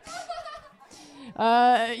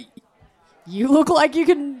 You look like you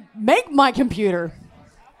can make my computer.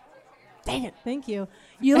 Dang it. Thank you.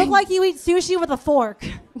 You look like you eat sushi with a fork.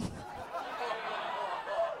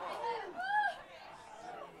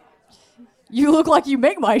 You look like you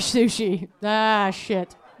make my sushi. Ah,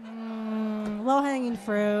 shit. Low-hanging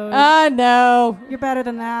fruit. No. You're better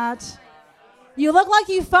than that. You look like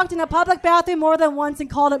you fucked in a public bathroom more than once and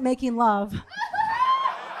called it making love.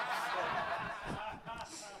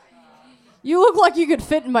 You look like you could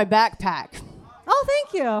fit in my backpack. Oh,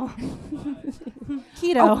 thank you.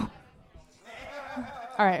 Keto. Oh.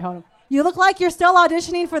 All right, hold on. You look like you're still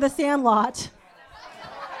auditioning for The Sandlot.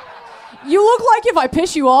 You look like if I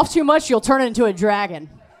piss you off too much, you'll turn into a dragon.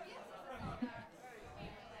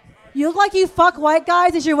 You look like you fuck white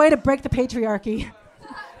guys as your way to break the patriarchy.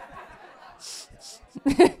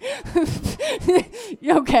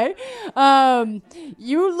 Okay.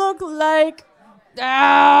 You look like...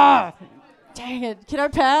 Dang it. Can I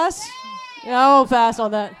pass? Yeah, I'll pass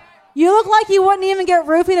on that. You look like you wouldn't even get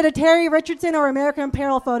roofied at a Terry Richardson or American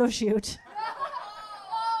Apparel photo shoot.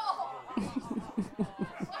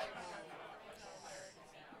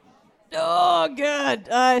 Oh, good.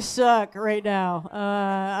 I suck right now.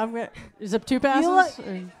 I'm gonna. Is it 2 passes?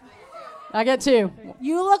 I get 2.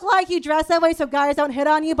 You look like you dress that way so guys don't hit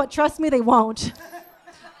on you, but trust me, they won't.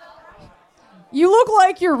 You look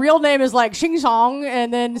like your real name is like Xing Song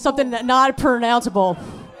and then something not pronounceable.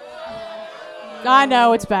 I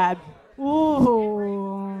know, it's bad.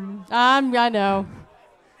 Ooh. I know.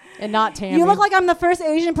 And not Tammy. You look like I'm the first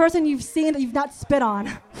Asian person you've seen that you've not spit on.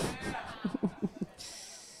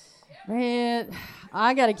 Man,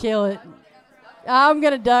 I gotta kill it. I'm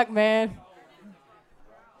gonna duck, man.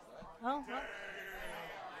 Oh.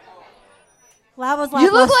 Lava's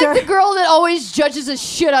You look like the girl that always judges the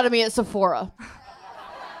shit out of me at Sephora.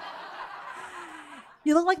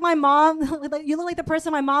 You look like my mom. You look like the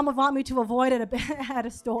person my mom would want me to avoid at a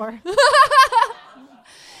store. You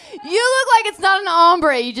look like it's not an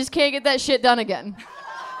ombre. You just can't get that shit done again.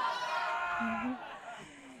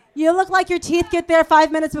 You look like your teeth get there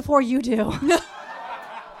 5 minutes before you do. You look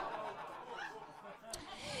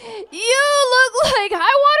like high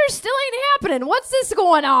water still ain't happening. What's this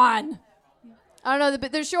going on? I don't know.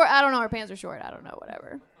 They're short. I don't know. Her pants are short. I don't know.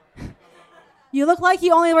 Whatever. You look like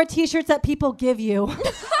you only wear T-shirts that people give you.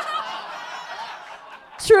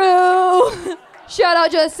 True. Shout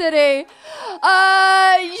out Just City.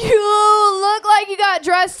 You look like you got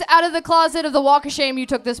dressed out of the closet of the walk of shame you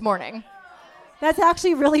took this morning. That's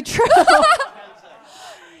actually really true.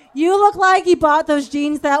 You look like you bought those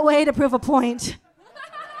jeans that way to prove a point.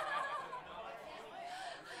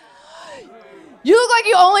 You look like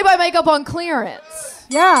you only buy makeup on clearance.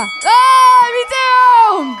 Yeah. Ah, me too.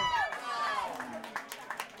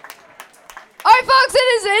 All right, folks,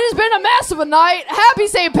 it has been a massive night. Happy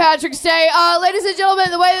St. Patrick's Day. Ladies and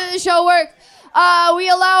gentlemen, the way that the show works, we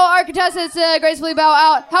allow our contestants to gracefully bow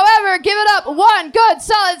out. However, give it up one good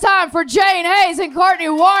solid time for Jane Hayes and Courtney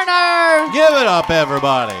Warner. Give it up,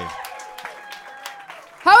 everybody.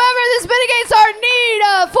 However, this mitigates our need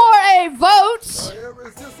for a vote.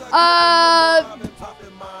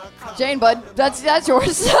 Jane, bud, that's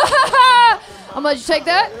yours. I'm gonna let you take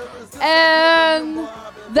that. And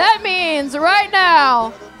that means right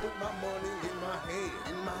now,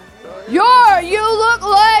 you look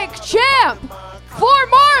like champ for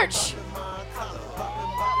March.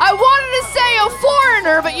 I wanted to say a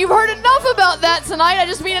foreigner, but you've heard enough about that tonight. I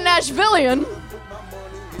just mean a Nashvilleian.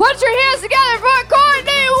 Put your hands together for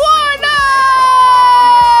Courtney Warner!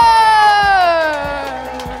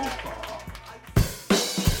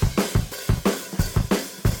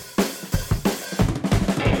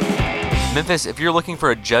 Memphis, if you're looking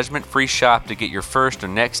for a judgment-free shop to get your first or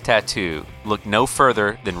next tattoo, look no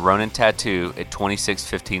further than Ronin Tattoo at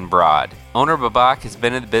 2615 Broad. Owner Babak has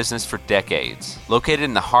been in the business for decades. Located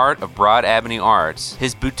in the heart of Broad Avenue Arts,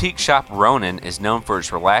 his boutique shop Ronin is known for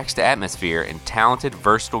its relaxed atmosphere and talented,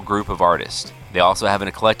 versatile group of artists. They also have an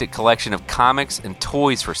eclectic collection of comics and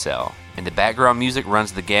toys for sale, and the background music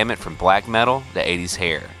runs the gamut from black metal to 80s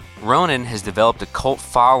hair. Ronin has developed a cult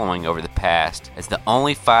following over the past as the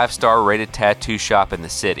only 5-star rated tattoo shop in the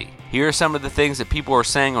city. Here are some of the things that people are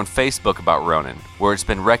saying on Facebook about Ronin, where it's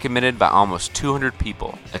been recommended by almost 200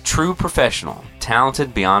 people. A true professional,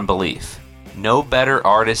 talented beyond belief. No better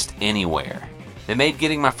artist anywhere. They made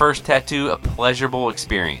getting my first tattoo a pleasurable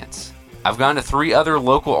experience. I've gone to 3 other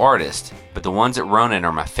local artists, but the ones at Ronin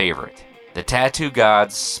are my favorite. The tattoo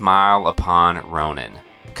gods smile upon Ronin.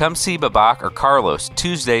 Come see Babak or Carlos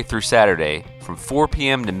Tuesday through Saturday from 4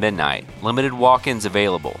 p.m. to midnight. Limited walk-ins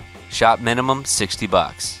available. Shop minimum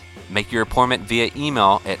 $60. Make your appointment via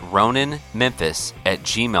email at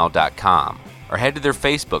roninmemphis@gmail.com or head to their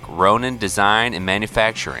Facebook, Ronin Design and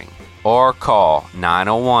Manufacturing, or call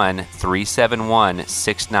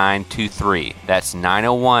 901-371-6923. That's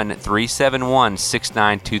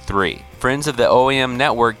 901-371-6923. Friends of the OAM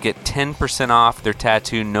Network get 10% off their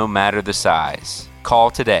tattoo no matter the size.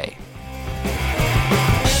 Call today.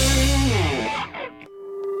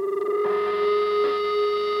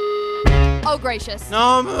 Oh, gracious.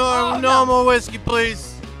 No more whiskey,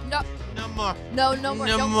 please. No. No more. No more.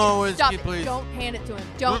 No Don't more whiskey, stop it. please. Don't hand it to him.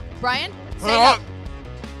 Don't. Brian, say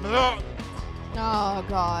no. Oh,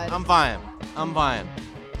 God. I'm fine.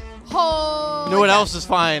 Oh. You know what else is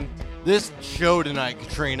fine? This show tonight,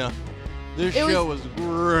 Katrina. This show was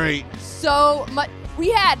great. So much.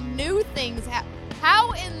 We had new things happen.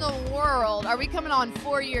 How in the world are we coming on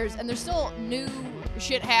 4 years and there's still new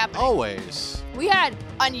shit happening? Always. We had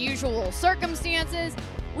unusual circumstances.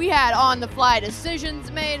 We had on-the-fly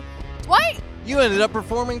decisions made. Why? You ended up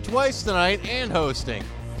performing twice tonight and hosting.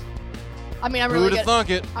 I mean, I'm really good.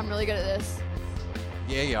 Thunk it? I'm really good at this.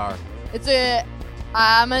 Yeah, you are.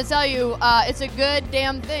 I'm going to tell you, it's a good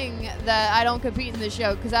damn thing that I don't compete in this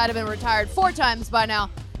show because I'd have been retired 4 times by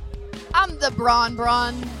now. I'm the Braun.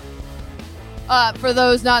 For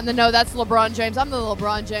those not in the know, that's LeBron James. I'm the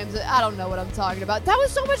LeBron James. I don't know what I'm talking about. That was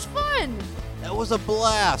so much fun. That was a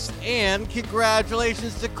blast. And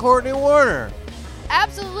congratulations to Courtney Warner.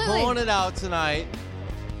 Absolutely. Pulling it out tonight.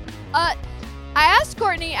 I asked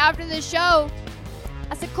Courtney after the show,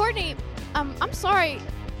 I said, Courtney, I'm sorry,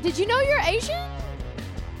 did you know you're Asian?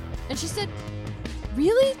 And she said,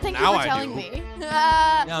 really? Thank you for telling me.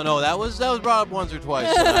 No, that was brought up once or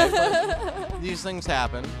twice tonight. But these things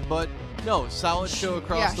happen. But no, solid show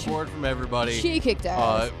across the board from everybody. She kicked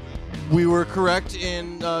ass. We were correct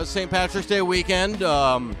in St. Patrick's Day weekend,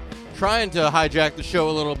 trying to hijack the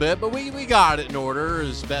show a little bit, but we got it in order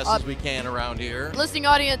as best as we can around here. Listening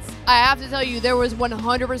audience, I have to tell you, there was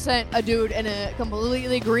 100% a dude in a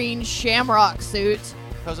completely green shamrock suit.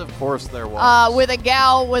 Because of course there was. With a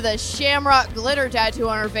gal with a shamrock glitter tattoo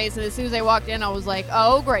on her face, and as soon as they walked in, I was like,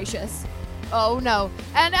 oh, gracious. Oh, no.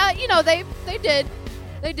 And, they did.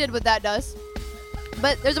 They did what that does.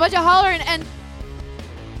 But there's a bunch of hollering, and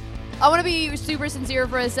I want to be super sincere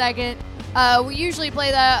for a second. We usually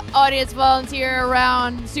play the audience volunteer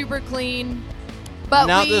around super clean. But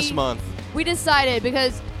not this month. We decided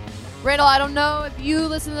because, Randall, I don't know if you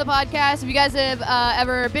listen to the podcast. If you guys have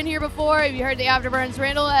ever been here before, have you heard the Afterburns?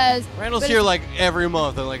 Randall's here like every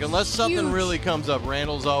month. And like unless something really comes up,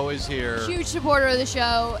 Randall's always here. Huge supporter of the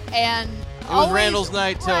show. And it was Randall's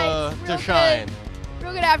night to shine.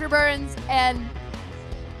 Real good Afterburns. And,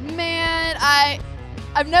 man,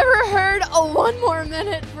 I've never heard a 1 more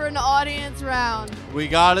minute for an audience round. We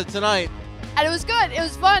got it tonight. And it was good. It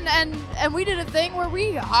was fun. And we did a thing where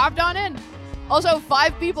we hopped on in. Also,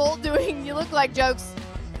 5 people doing You Look Like jokes.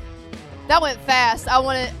 That went fast. I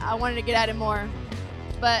wanted to get at it more.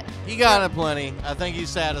 But he got it plenty. I think he's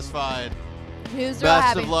satisfied. He was real Best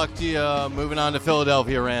happy. of luck to you moving on to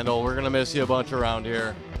Philadelphia, Randall. We're going to miss you a bunch around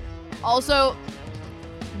here. Also,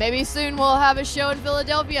 maybe soon we'll have a show in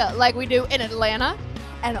Philadelphia like we do in Atlanta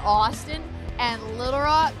and Austin and Little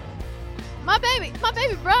Rock. My baby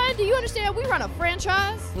Brian, do you understand? We run a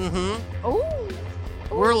franchise. Mm-hmm.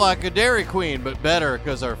 Ooh. We're like a Dairy Queen, but better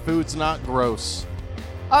because our food's not gross.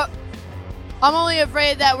 Oh, I'm only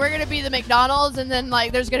afraid that we're going to be the McDonald's and then,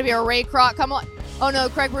 like, there's going to be a Ray Kroc. Come on. Oh, no,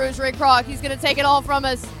 Craig Brewer's Ray Kroc. He's going to take it all from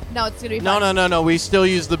us. No, it's going to be fun. No. We still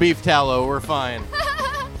use the beef tallow. We're fine.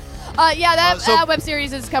 Yeah, that web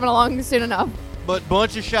series is coming along soon enough. But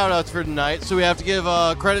bunch of shout-outs for tonight, so we have to give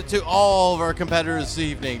credit to all of our competitors this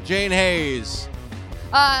evening. Jane Hayes.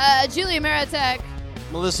 Julia Maritek.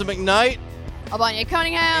 Melissa McKnight. Albania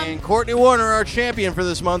Cunningham. And Courtney Warner, our champion for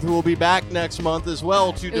this month, who will be back next month as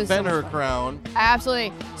well to defend her crown.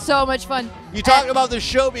 Absolutely. So much fun. You talk about the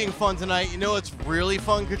show being fun tonight. You know what's really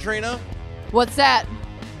fun, Katrina? What's that?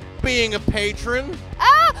 Being a patron.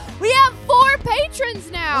 We have 4 patrons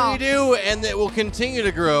now. We do, and it will continue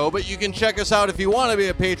to grow, but you can check us out if you want to be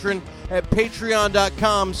a patron at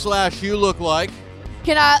patreon.com/youlooklike.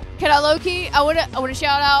 Can I low-key? I want to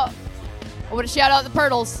shout out the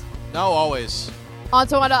Pirtles. No, always.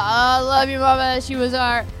 Antoine, I love you, mama. She was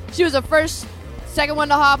the second one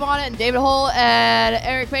to hop on it, and David Hull and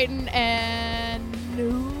Eric Payton, and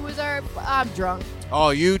who was I'm drunk.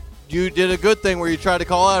 Oh, you did a good thing where you tried to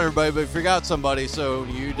call out everybody, but forgot somebody, so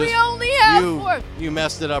you just... We only have 4. You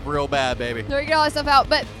messed it up real bad, baby. So we get all that stuff out.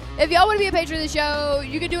 But if y'all want to be a patron of the show,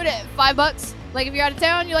 you can do it at $5. Like, if you're out of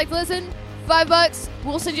town, you like to listen, $5.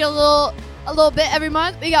 We'll send you a little bit every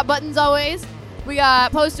month. We got buttons always. We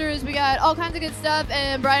got posters. We got all kinds of good stuff.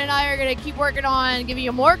 And Brian and I are going to keep working on giving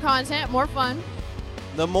you more content, more fun.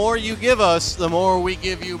 The more you give us, the more we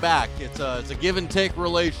give you back. It's a give-and-take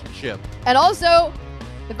relationship. And also,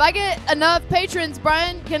 if I get enough patrons,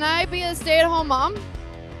 Brian, can I be a stay-at-home mom?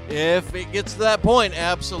 If it gets to that point,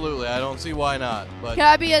 absolutely. I don't see why not. But can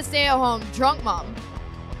I be a stay-at-home drunk mom?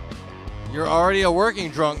 You're already a working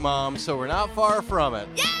drunk mom, so we're not far from it.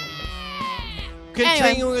 Yeah!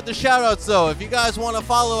 Continuing with the shout-outs, though, if you guys want to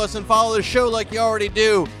follow us and follow the show like you already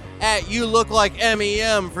do, at You Look Like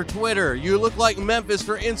MEM for Twitter, You Look Like Memphis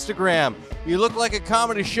for Instagram, You Look Like a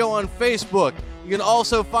Comedy Show on Facebook. You can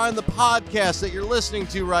also find the podcast that you're listening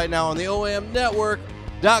to right now on the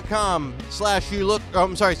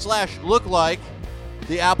OAMnetwork.com/looklike,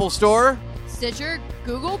 the Apple Store, Stitcher,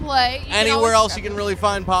 Google Play. Anywhere else you can really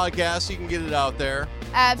find podcasts, you can get it out there.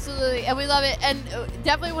 Absolutely, and we love it, and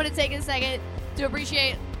definitely want to take a second to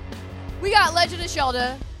appreciate. We got Legend of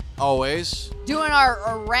Shelda. Always. Doing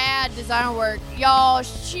our rad design work. Y'all,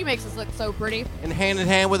 she makes us look so pretty. And hand in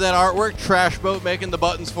hand with that artwork, Trash Boat making the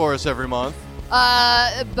buttons for us every month.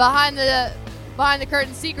 Behind the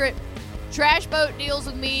curtain secret, Trash Boat deals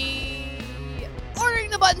with me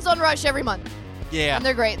ordering the buttons on Rush every month. Yeah. And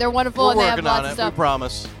they're great. They're wonderful. We're and they have working lots on of it, stuff. we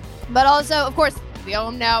promise. But also, of course, the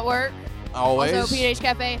OM Network. Always. Also, PNH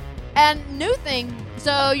Cafe. And new thing.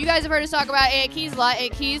 So you guys have heard us talk about Aunt Keys a lot.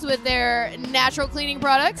 Aunt Keys with their natural cleaning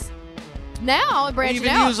products. Now, branching We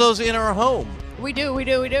even out. use those in our home. We do.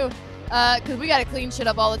 Because we got to clean shit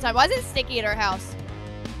up all the time. Why is it sticky at our house?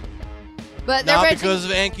 But they're Not branching. because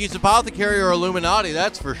of Anki's Apothecary or Illuminati,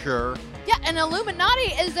 that's for sure. Yeah, and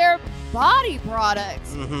Illuminati is their body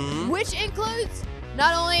products, Mm-hmm. which includes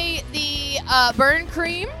not only the burn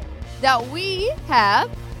cream that we have,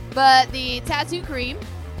 but the tattoo cream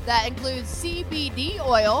that includes CBD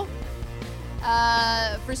oil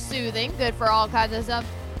for soothing, good for all kinds of stuff.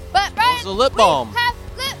 But Brian, Also lip balm. we have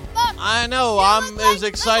lip balm. I know, I'm as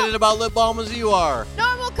excited about lip balm as you are.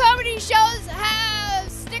 Normal comedy shows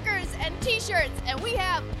have stickers and T-shirts, and we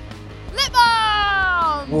have lip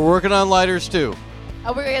balm. We're working on lighters too.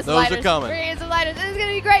 Oh, we're gonna get some Those are lighters. coming. We're gonna get some lighters. This is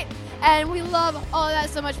gonna be great. And we love all of that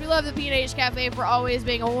so much. We love the P&H Cafe for always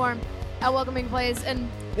being a warm and welcoming place. And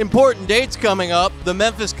Important dates coming up. The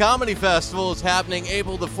Memphis Comedy Festival is happening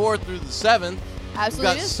April the 4th through the 7th.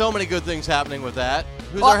 absolutely, We've got so many good things happening with that.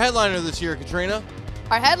 Who's Well- our headliner this year, Katrina?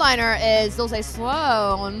 our headliner is Dulce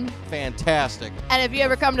Sloan. Fantastic. And if you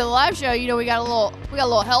ever come to the live show, you know we got a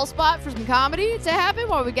little hell spot for some comedy to happen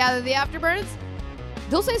while we gather the afterburners.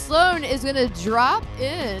 Dulce Sloan is gonna drop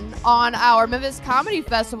in on our Memphis Comedy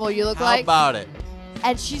Festival. You look How like, about it?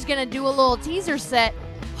 and she's gonna do a little teaser set.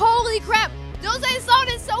 Holy crap! Dulce Sloan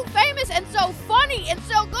is so famous and so funny and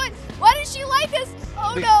so good. Why does she like us?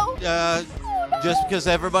 Oh no! Uh, Oh no! just because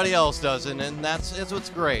everybody else doesn't, and that's what's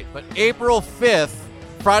great. But April 5th,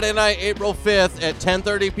 Friday night, April 5th at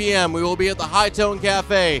 10:30 p.m., we will be at the High Tone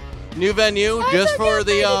Cafe. New venue just for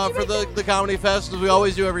the Comedy Fest, as we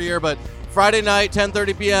always do every year. But Friday night,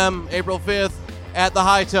 10:30 p.m., April 5th at the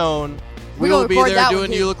High Tone. We will be there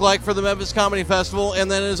doing You Look Like for the Memphis Comedy Festival. And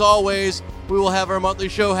then, as always, we will have our monthly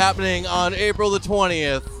show happening on April the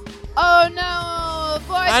 20th. Oh, no.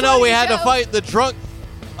 I know we had to fight the drunk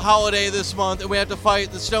holiday this month, and we have to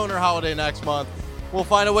fight the stoner holiday next month. We'll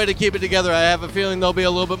find a way to keep it together. I have a feeling they'll be a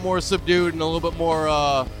little bit more subdued and a little bit more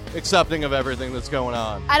accepting of everything that's going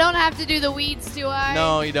on. I don't have to do the weeds, do I?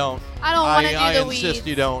 No, you don't. I don't want to do the weeds. I insist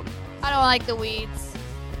you don't. I don't like the weeds.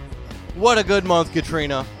 What a good month,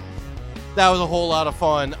 Katrina. That was a whole lot of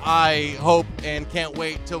fun. I hope and can't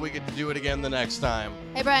wait till we get to do it again the next time.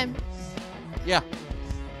 Hey, Brian. Yeah.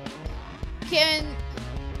 Can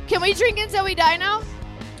we drink until we die now?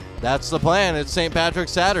 That's the plan. It's St.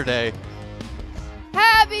 Patrick's Saturday.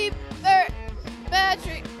 Happy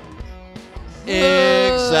Patrick.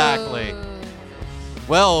 Exactly.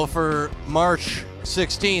 Well, for March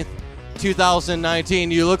 16th,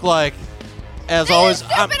 2019, You Look Like, as always.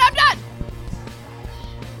 I'm done.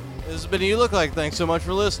 This has been You Look Like. Thanks so much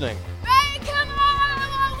for listening. Hey, come on,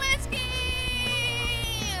 I want whiskey.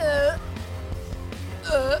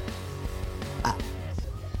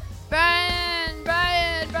 Brian.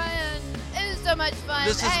 It was so much fun.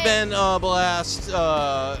 This has been a blast.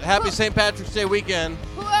 Happy St. Patrick's Day weekend.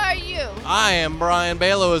 Who are you? I am Brian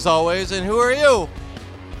Balow, as always. And who are you?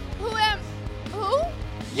 Who?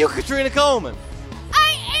 You, Katrina Coleman.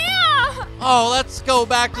 I am. Oh, let's go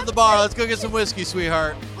back to the bar. Let's go get some whiskey,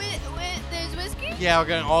 sweetheart. There's whiskey? Yeah, we're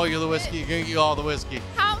going to all you the whiskey. You're going to get all the whiskey.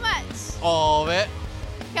 How much? All of it.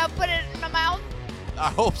 Can I put it in my mouth? I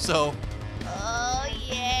hope so. Oh,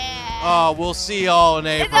 yeah. Oh, we'll see y'all in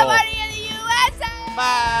April. Is somebody in the USA?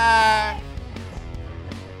 Bye.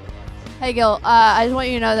 Hey, Gil, I just want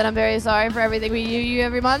you to know that I'm very sorry for everything we do you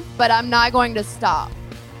every month, but I'm not going to stop.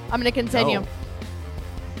 I'm going to continue. No.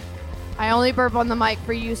 I only burp on the mic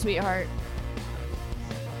for you, sweetheart.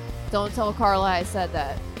 Don't tell Carla I said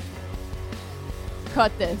that.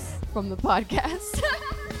 Cut this from the podcast.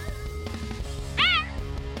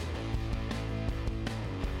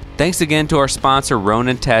 Thanks again to our sponsor,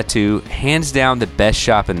 Ronin Tattoo, hands down the best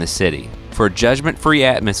shop in the city. For a judgment-free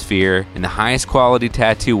atmosphere and the highest quality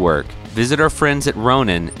tattoo work, visit our friends at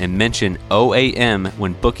Ronin and mention OAM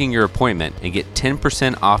when booking your appointment and get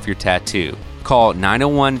 10% off your tattoo. Call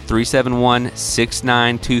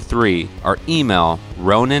 901-371-6923 or email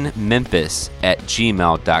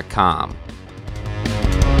roninmemphis@gmail.com.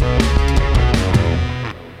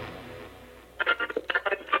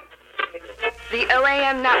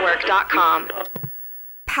 TheOAMNetwork.com.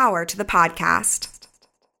 Power to the podcast.